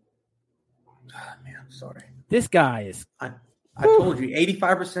 Man, I'm sorry. This guy is. I told you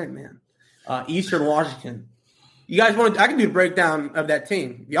 85%, man. Eastern Washington. You guys want? I can do a breakdown of that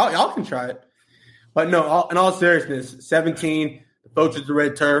team. Y'all can try it. But no, in all seriousness, 17. The folks at the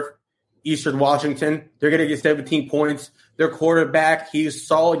red turf, Eastern Washington. They're going to get 17 points. Their quarterback, he's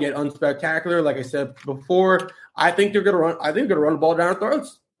solid yet unspectacular. Like I said before, I think they're going to run. I think they're going to run the ball down our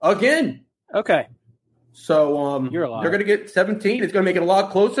throats again. Okay. So You're a liar. They're going to get 17. It's going to make it a lot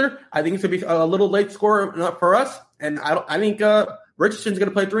closer. I think it's going to be a little late score for us. And I think Richardson's going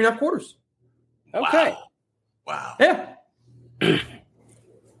to play 3.5 quarters. Okay. Wow. Yeah.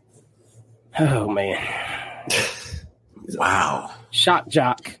 Oh man. Wow. Shock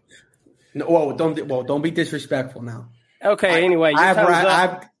jock. No, don't be disrespectful now. Okay. Anyway, I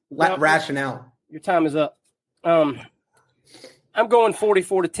have rationale. Your time is up. I'm going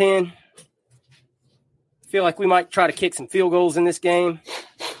 44-10. Feel like we might try to kick some field goals in this game.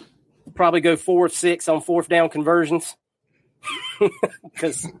 Probably go 4 of 6 on fourth down conversions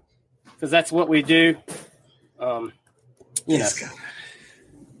because that's what we do.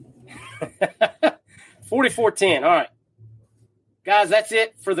 44-10. All right. Guys, that's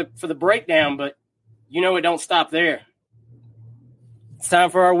it for the breakdown, but it don't stop there. It's time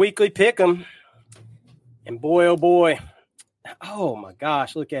for our weekly pick'em. And boy, oh boy. Oh my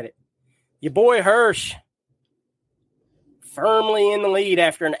gosh, look at it. Your boy Hirsch firmly in the lead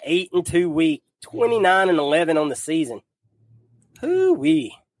after an 8-2 week, 29-11 on the season.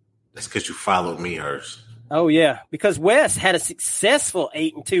 Hoo-wee. That's because you followed me, Hirsch. Oh yeah, because Wes had a successful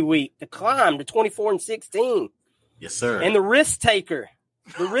 8-2 week to climb to 24-16. Yes, sir. And the risk taker.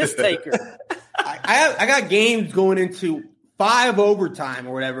 I got games going into 5 overtime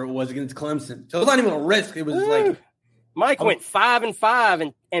or whatever it was against Clemson. So it was not even a risk. It was like Mike went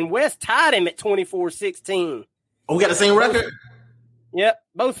 5-5, and Wes tied him at 24-16. Oh, we got the same record? Yep,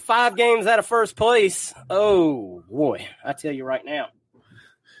 both 5 games out of first place. Oh boy, I tell you right now.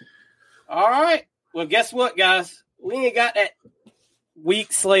 All right. Well, guess what, guys? We ain't got that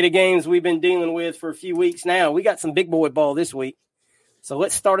week slate of games we've been dealing with for a few weeks now. We got some big boy ball this week. So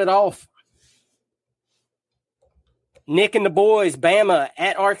let's start it off. Nick and the boys, Bama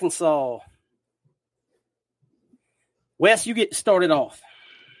at Arkansas. Wes, you get started off.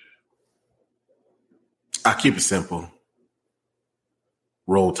 I'll keep it simple.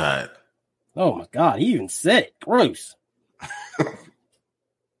 Roll Tide. Oh, my God. He even said it. Gross.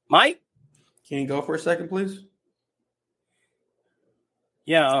 Mike? Can you go for a second, please?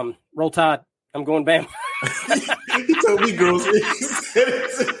 Yeah, Roll Tide. I'm going Bama. He told me girls. He said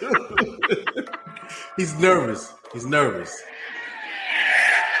it too. He's nervous. He's nervous.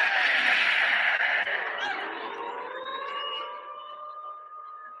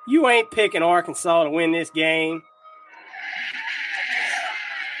 You ain't picking Arkansas to win this game.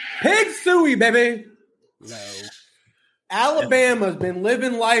 Pig Suey, baby. No. Alabama's been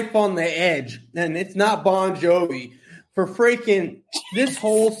living life on the edge, and it's not Bon Jovi for freaking this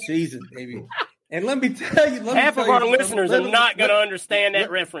whole season, baby. And let me tell you, half of our listeners are not going to understand that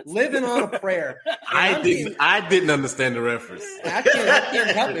reference. Living on a prayer. I didn't understand the reference. I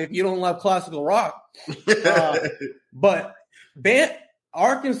can't help it if you don't love classical rock. But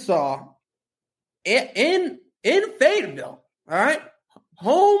Arkansas in Fayetteville, all right,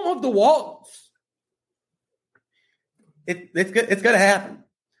 home of the Waltons. It's going to happen.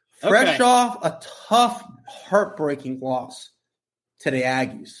 Fresh off a tough, heartbreaking loss to the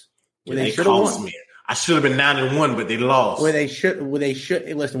Aggies. They should have won. Me. I should have been 9-1, but they lost. Where they should.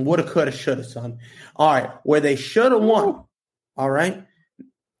 Listen, woulda, coulda, shoulda, son. All right, where they should have won. All right.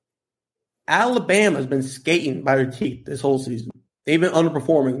 Alabama's been skating by their teeth this whole season. They've been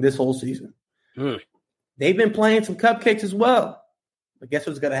underperforming this whole season. They've been playing some cupcakes as well. But guess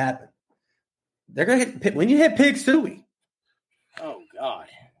what's going to happen? They're going to hit when you hit Pig Suey. Oh God!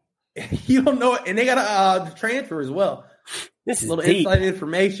 You don't know it, and they got a transfer as well. This is a little deep. inside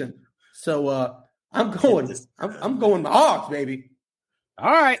information. So I'm going the Hawks, baby.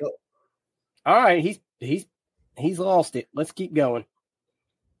 All right. He's lost it. Let's keep going.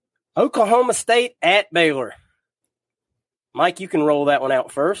 Oklahoma State at Baylor. Mike, you can roll that one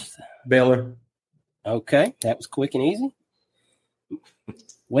out first. Baylor. Okay, that was quick and easy.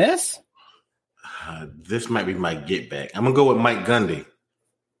 Wes? This might be my get back. I'm gonna go with Mike Gundy,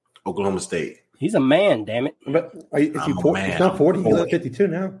 Oklahoma State. He's a man, damn it. But it's not 40. He's 52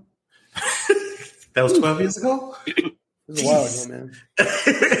 now. That was 12 years ago? It was a while ago, man.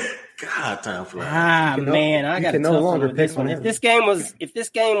 God, time flies. Man, I got to no longer pick this one. If this game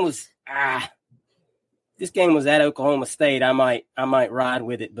was at Oklahoma State, I might ride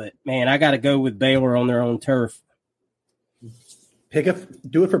with it. But man, I got to go with Baylor on their own turf.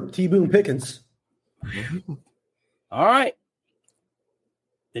 Do it for T. Boone Pickens. All right.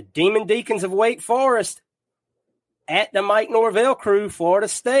 The Demon Deacons of Wake Forest at the Mike Norvell crew, Florida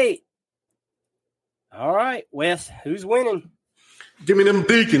State. All right, Wes, who's winning? Give me them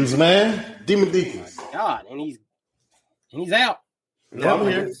Deacons, man. Demon Deacons. Oh my God, and he's out. No, I'm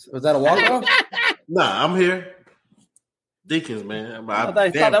here. Was that a walk-off? Nah, I'm here. Deacons, man. I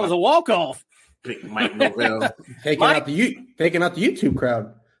thought that was a walk-off. Pick Mike Norvell. Taking out the YouTube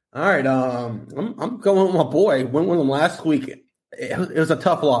crowd. All right, I'm going with my boy. Went with him last week. It was a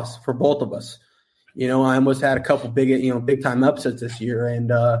tough loss for both of us. I almost had a couple big time upsets this year,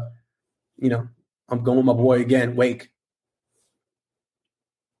 and I'm going with my boy again, Wake.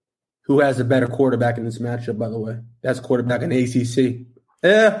 Who has a better quarterback in this matchup, by the way? That's quarterback in ACC.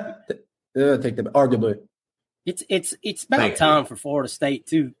 Take them arguably. It's about time for Florida State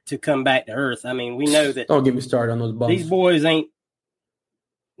to come back to earth. I mean, we know that. Don't get me started on those bums. These boys they've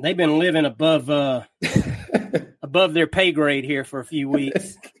been living above their pay grade here for a few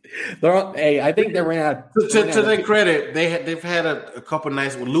weeks. I think they ran out. To their credit, they've had a couple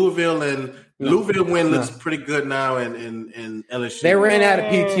nights with Louisville, and Louisville win looks pretty good now, and LSU. They ran out of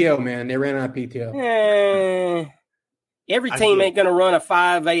PTO, man. They ran out of PTO. Every team ain't going to run a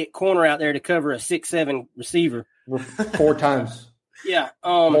 5'8" corner out there to cover a 6'7" receiver 4 times. Yeah,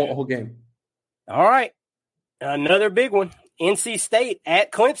 whole game. All right, another big one. NC State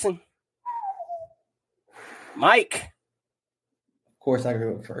at Clemson. Mike. Of course, I can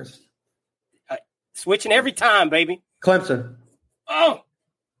go first. Switching every time, baby. Clemson. Oh,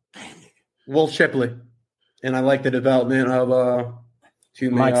 Will Shipley, and I like the development of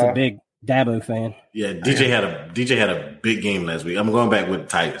Mike's a big Dabo fan. Yeah, DJ had a big game last week. I'm going back with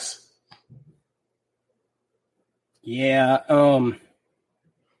Tigers. Yeah,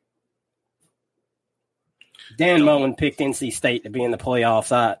 Dan Mullen picked NC State to be in the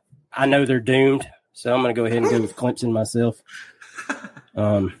playoffs. I know they're doomed, so I'm going to go ahead and go with Clemson myself.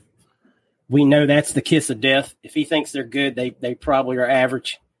 We know that's the kiss of death. If he thinks they're good, they probably are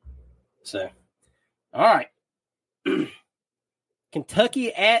average. So, all right.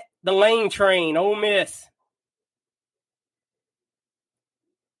 Kentucky at the Lane Train, Ole Miss.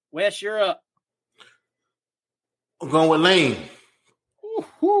 Wes, you're up. I'm going with Lane.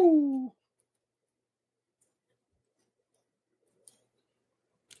 Woo-hoo.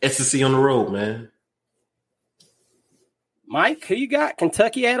 SEC on the road, man. Mike, who you got?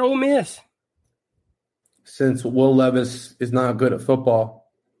 Kentucky at Ole Miss. since Will Levis is not good at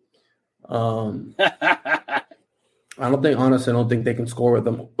football. I don't think they can score with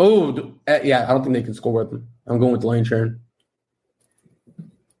them. Oh, yeah, I don't think they can score with them. I'm going with Lane Sharon.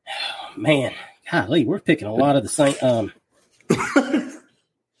 Oh, man, golly, we're picking a lot of the same.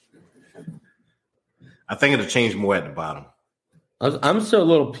 I think it'll change more at the bottom. I'm still a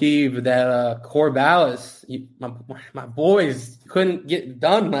little peeved that Corvallis, my boys, couldn't get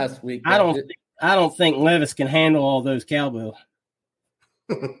done last week. I don't think Levis can handle all those cowbells.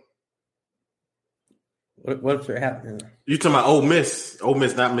 What if they're happening? You talking about Ole Miss? Ole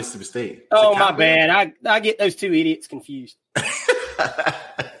Miss, not Mississippi State. Oh, my bad. I get those two idiots confused.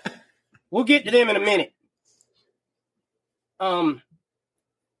 We'll get to them in a minute.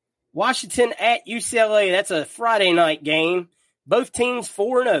 Washington at UCLA. That's a Friday night game. Both teams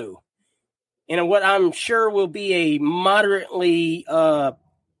 4-0. In what I'm sure will be a moderately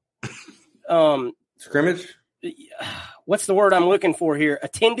scrimmage. What's the word I'm looking for here?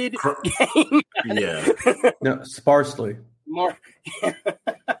 Attended game? Yeah. No, sparsely.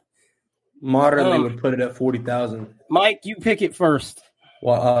 Moderately would put it at 40,000. Mike, you pick it first.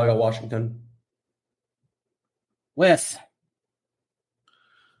 Well, I got Washington. Wes.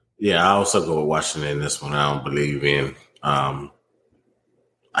 Yeah, I also go with Washington in this one. I don't believe in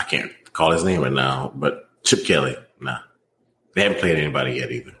I can't call his name right now, but Chip Kelly. Nah. They haven't played anybody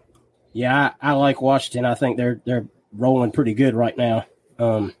yet either. Yeah, I like Washington. I think they're rolling pretty good right now.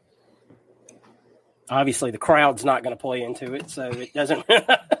 Obviously, the crowd's not going to play into it, so it doesn't.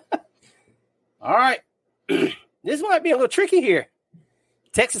 All right. This might be a little tricky here.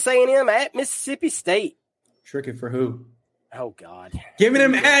 Texas A&M at Mississippi State. Tricky for who? Oh, God. Give me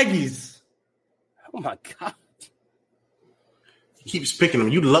them Aggies. Oh, my God. He keeps picking them.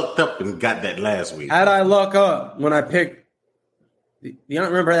 You lucked up and got that last week. How'd I luck up when I picked? You don't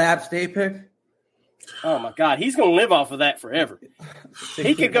remember the App State pick? Oh my God, he's going to live off of that forever.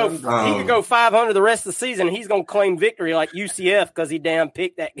 He could go 500 the rest of the season. And he's going to claim victory like UCF because he damn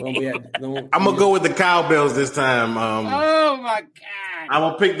picked that game. I'm gonna go with the Cowbells this time. Oh my God, I'm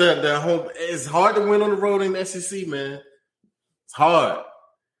gonna pick the home. It's hard to win on the road in the SEC, man. It's hard.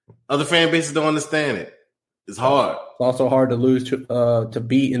 Other fan bases don't understand it. It's hard. It's also hard to lose to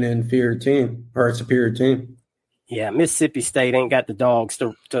beat an inferior team or a superior team. Yeah, Mississippi State ain't got the dogs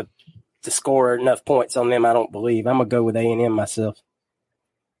to score enough points on them, I don't believe. I'm going to go with A&M myself.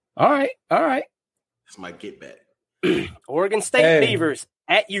 All right. That's my get back. Oregon State Beavers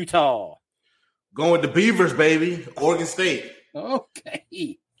at Utah. Going with the Beavers, baby. Oregon State.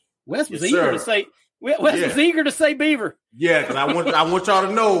 Okay. Wes was eager to say Beaver. Yeah, because I want y'all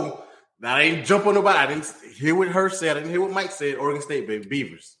to know that I ain't jump on nobody. I didn't hear what her said. I didn't hear what Mike said. Oregon State, baby.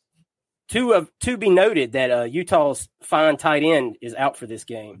 Beavers. To be noted that Utah's fine tight end is out for this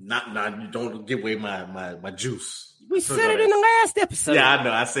game. You don't give away my juice. We said it in the last episode. Yeah, I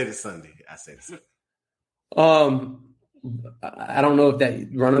know. I said it Sunday. I don't know if that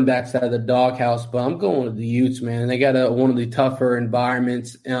running back's out of the doghouse, but I'm going with the Utes, man. They got one of the tougher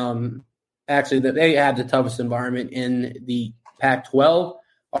environments. Actually, they have the toughest environment in the Pac-12,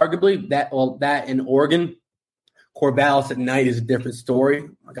 arguably. That in Oregon. Corvallis at night is a different story.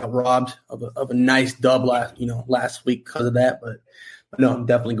 I got robbed of a nice dub last week because of that, but no, I'm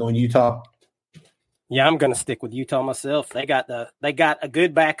definitely going Utah. Yeah, I'm going to stick with Utah myself. They got a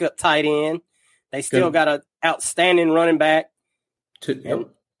good backup tight end. They still got an outstanding running back,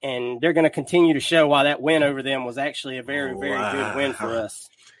 and they're going to continue to show why that win over them was actually a very, very good win for us.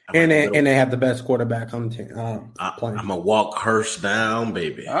 And they have the best quarterback on the team. I'm gonna walk Hurst down,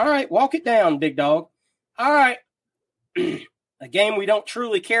 baby. All right, walk it down, big dog. All right. A game we don't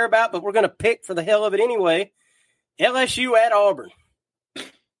truly care about, but we're going to pick for the hell of it anyway. LSU at Auburn.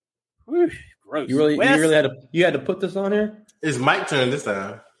 Whew, gross. You really had to put this on here? It's Mike's turn this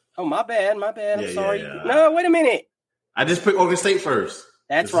time. Oh, my bad. I'm sorry. Yeah. No, wait a minute. I just picked Oregon State first.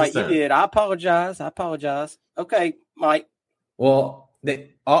 That's right. You did. I apologize. Okay, Mike. Well,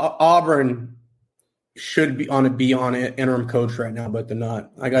 Auburn should be on an interim coach right now, but they're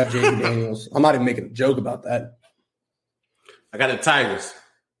not. I got Jaden Daniels. I'm not even making a joke about that. I got the Tigers.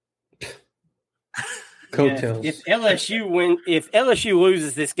 Coattails. If LSU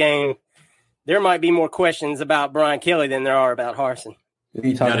loses this game, there might be more questions about Brian Kelly than there are about Harsin.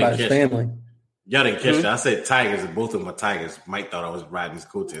 You talk about his family. Y'all didn't catch that. I said Tigers, and both of them are Tigers. Mike thought I was riding his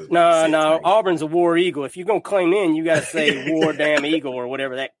coattails. No. Auburn's a War Eagle. If you're going to claim in, you got to say War Damn Eagle or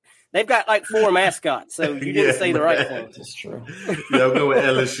whatever that. They've got like 4 mascots, so you didn't say the right thing. That's true. Yeah, I'm going with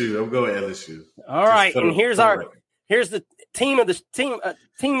LSU. All right, and here's the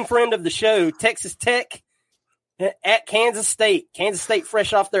team friend of the show, Texas Tech at Kansas State. Kansas State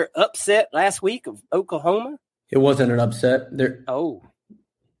fresh off their upset last week of Oklahoma. It wasn't an upset.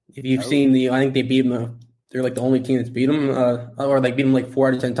 If you've seen I think they beat them. They're like the only team that's beat them, or like beat them like 4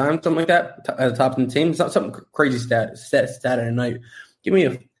 out of 10 times, something like that. At the top of the team, it's not something crazy stat at night. Give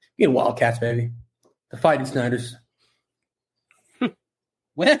me a Wildcats, baby. The Fighting Snyders.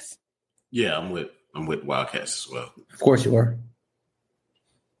 Wes? Yeah, I'm with Wildcats as well. Of course you are.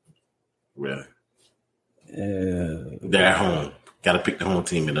 Really? They're at home. Got to pick the home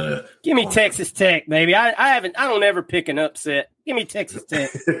team. Give me Texas Tech, baby. I don't ever pick an upset. Give me Texas Tech.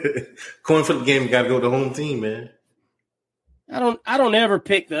 Coin flip game, got to go with the home team, man. I don't ever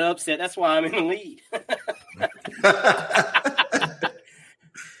pick the upset. That's why I'm in the lead.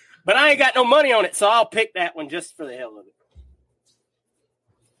 But I ain't got no money on it, so I'll pick that one just for the hell of it.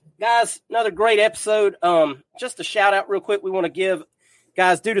 Guys, another great episode. Just a shout out real quick. We want to give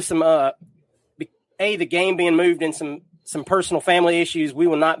guys, due to some the game being moved and some personal family issues, we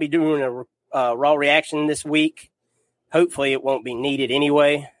will not be doing a raw reaction this week. Hopefully it won't be needed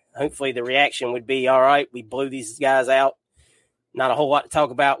anyway. Hopefully the reaction would be, all right, we blew these guys out. Not a whole lot to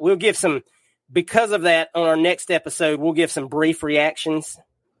talk about. We'll give some, because of that, on our next episode, we'll give some brief reactions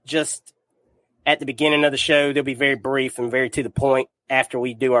just at the beginning of the show. They'll be very brief and very to the point after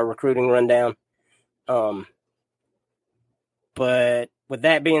we do our recruiting rundown. But with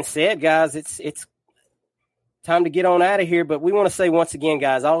that being said, guys, it's time to get on out of here. But we want to say once again,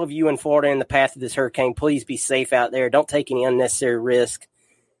 guys, all of you in Florida in the path of this hurricane, please be safe out there. Don't take any unnecessary risk.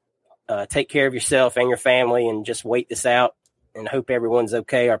 Take care of yourself and your family and just wait this out and hope everyone's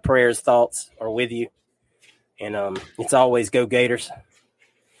okay. Our prayers, thoughts are with you. And it's always go Gators.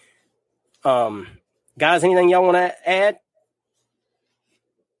 Guys, anything y'all want to add?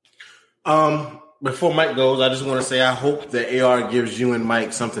 Before Mike goes, I just want to say I hope that AR gives you and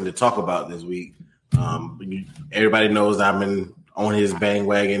Mike something to talk about this week. Everybody knows I've been on his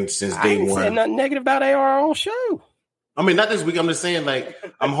bandwagon since day one. I ain't said nothing negative about AR on show. I mean, not this week. I'm just saying, like,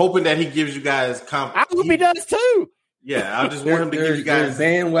 I'm hoping that he gives you guys I hope he does too. Yeah, I just want him to give you guys.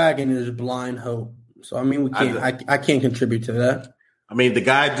 Bandwagon is blind hope. So I mean, we can't. I can't contribute to that. I mean, the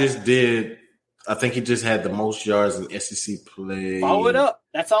guy just did. I think he just had the most yards in SEC play. Follow it up.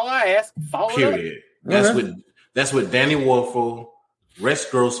 That's all I ask. Follow it up. That's with Danny Wolfel, Rex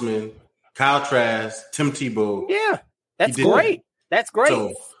Grossman, Kyle Trask, Tim Tebow. Yeah, that's great. That's great.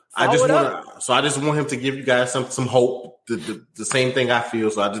 So I just want him to give you guys some hope. The same thing I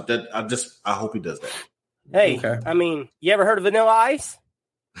feel. So I hope he does that. Hey, okay. I mean, you ever heard of Vanilla Ice?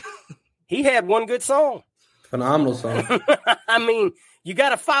 He had one good song. Phenomenal song. I mean, you got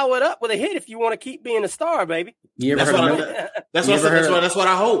to follow it up with a hit if you want to keep being a star, baby. That's what I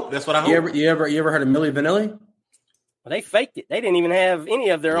hope. That's what I hope. You ever heard of Milli Vanilli? Well, they faked it. They didn't even have any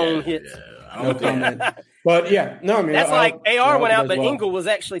of their own hits. Yeah, but yeah, no, I mean that's like AR went out, but Engel was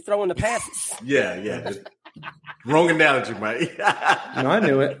actually throwing the passes. Yeah. Wrong analogy, Mike. No, I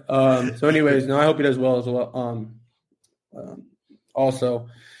knew it. So, anyways, I hope he does well as well. Also,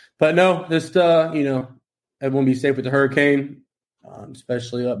 but no, just everyone be safe with the hurricane,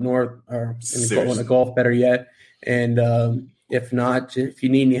 especially up north or in the Gulf. Better yet, and if not, if you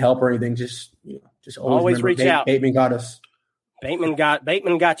need any help or anything, just always reach out. Bateman got us. Bateman got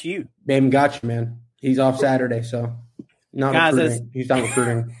you. Bateman got you, man. He's off Saturday, so not recruiting. He's not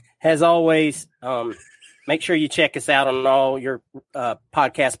recruiting. As always, make sure you check us out on all your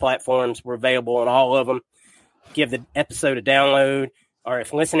podcast platforms. We're available on all of them. Give the episode a download, or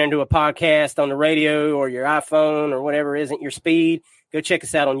if listening to a podcast on the radio or your iPhone or whatever isn't your speed, go check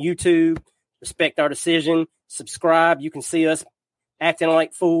us out on YouTube. Respect Our Decision. Subscribe. You can see us acting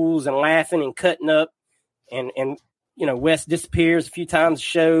like fools and laughing and cutting up. And Wes disappears a few times a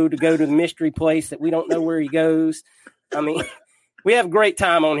show to go to the mystery place that we don't know where he goes. I mean, we have a great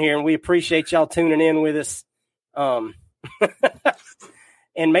time on here, and we appreciate y'all tuning in with us. And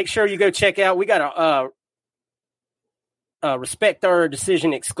make sure you go check out. We got a Respect Our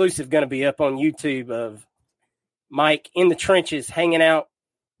Decision exclusive going to be up on YouTube of Mike in the trenches hanging out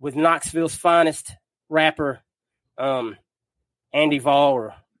with Knoxville's finest rapper, Andy Vall,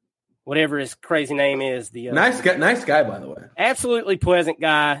 or whatever his crazy name is. The nice guy, by the way. Absolutely pleasant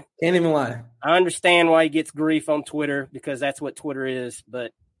guy. Can't even lie. I understand why he gets grief on Twitter, because that's what Twitter is.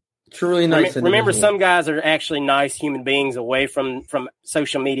 But truly nice. Remember, some guys are actually nice human beings away from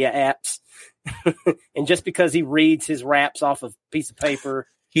social media apps. And just because he reads his raps off of a piece of paper,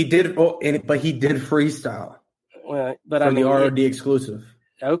 he did. But he did freestyle. Well, but the ROD exclusive.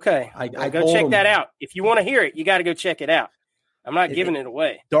 Okay, I go check that out. If you want to hear it, you got to go check it out. I'm not giving it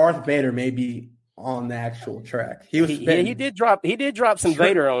away. Darth Vader may be on the actual track. He was he did drop some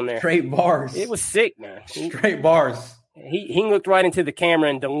Vader on there. Straight bars. It was sick, man. Straight bars. He looked right into the camera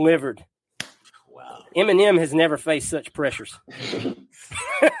and delivered. Wow. Eminem has never faced such pressures.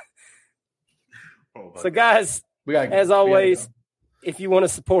 So, guys, as always, if you want to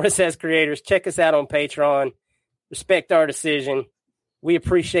support us as creators, check us out on Patreon. Respect our decision. We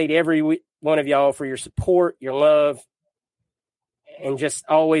appreciate every one of y'all for your support, your love, and just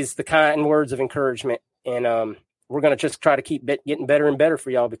always the kind words of encouragement. And we're going to just try to keep getting better and better for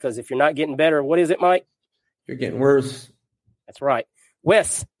y'all, because if you're not getting better, what is it, Mike? You're getting worse. That's right.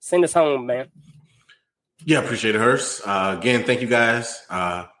 Wes, send us home, man. Yeah, appreciate it, Hurst. Again, thank you guys.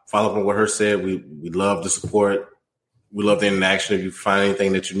 Follow up on what Hurst said. We love the support. We love the interaction. If you find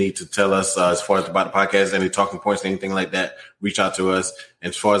anything that you need to tell us as far as about the podcast, any talking points, anything like that, reach out to us.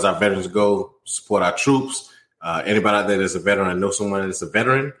 And as far as our veterans go, support our troops. Anybody out there that's a veteran, I know someone that's a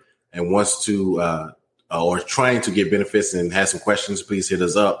veteran and wants to or trying to get benefits and has some questions, please hit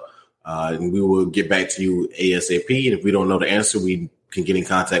us up. And we will get back to you ASAP. And if we don't know the answer, we can get in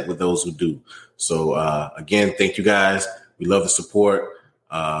contact with those who do. So, again, thank you guys. We love the support.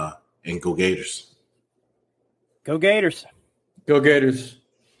 And go Gators. Go Gators. Go Gators.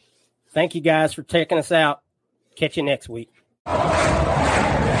 Thank you guys for checking us out. Catch you next week.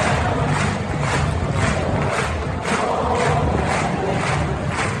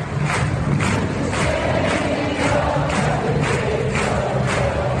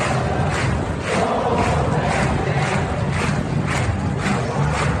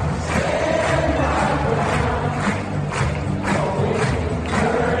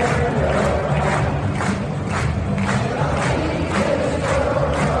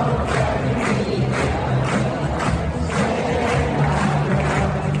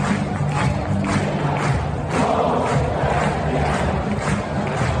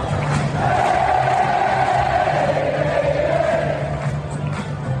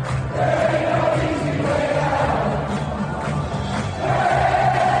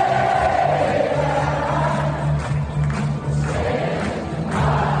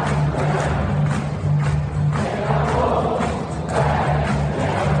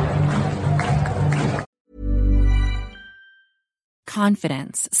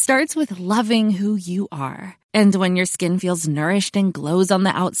 Confidence starts with loving who you are. And when your skin feels nourished and glows on the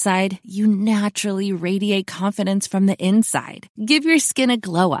outside, you naturally radiate confidence from the inside. Give your skin a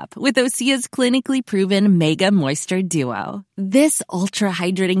glow up with Osea's clinically proven Mega Moisture Duo. This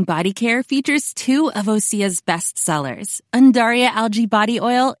ultra-hydrating body care features 2 of Osea's best sellers, Undaria Algae Body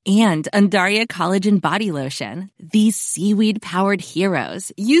Oil and Undaria Collagen Body Lotion. These seaweed-powered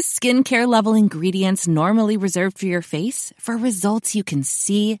heroes use skincare-level ingredients normally reserved for your face for results you can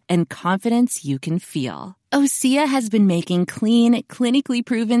see and confidence you can feel. Osea has been making clean, clinically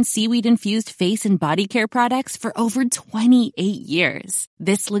proven seaweed-infused face and body care products for over 28 years.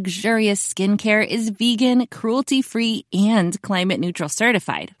 This luxurious skincare is vegan, cruelty-free, and climate-neutral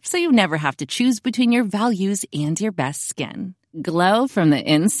certified, so you never have to choose between your values and your best skin. Glow from the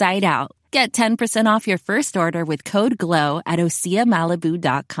inside out. Get 10% off your first order with code GLOW at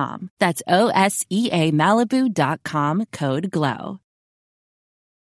OseaMalibu.com. That's OSEA Malibu.com, code GLOW.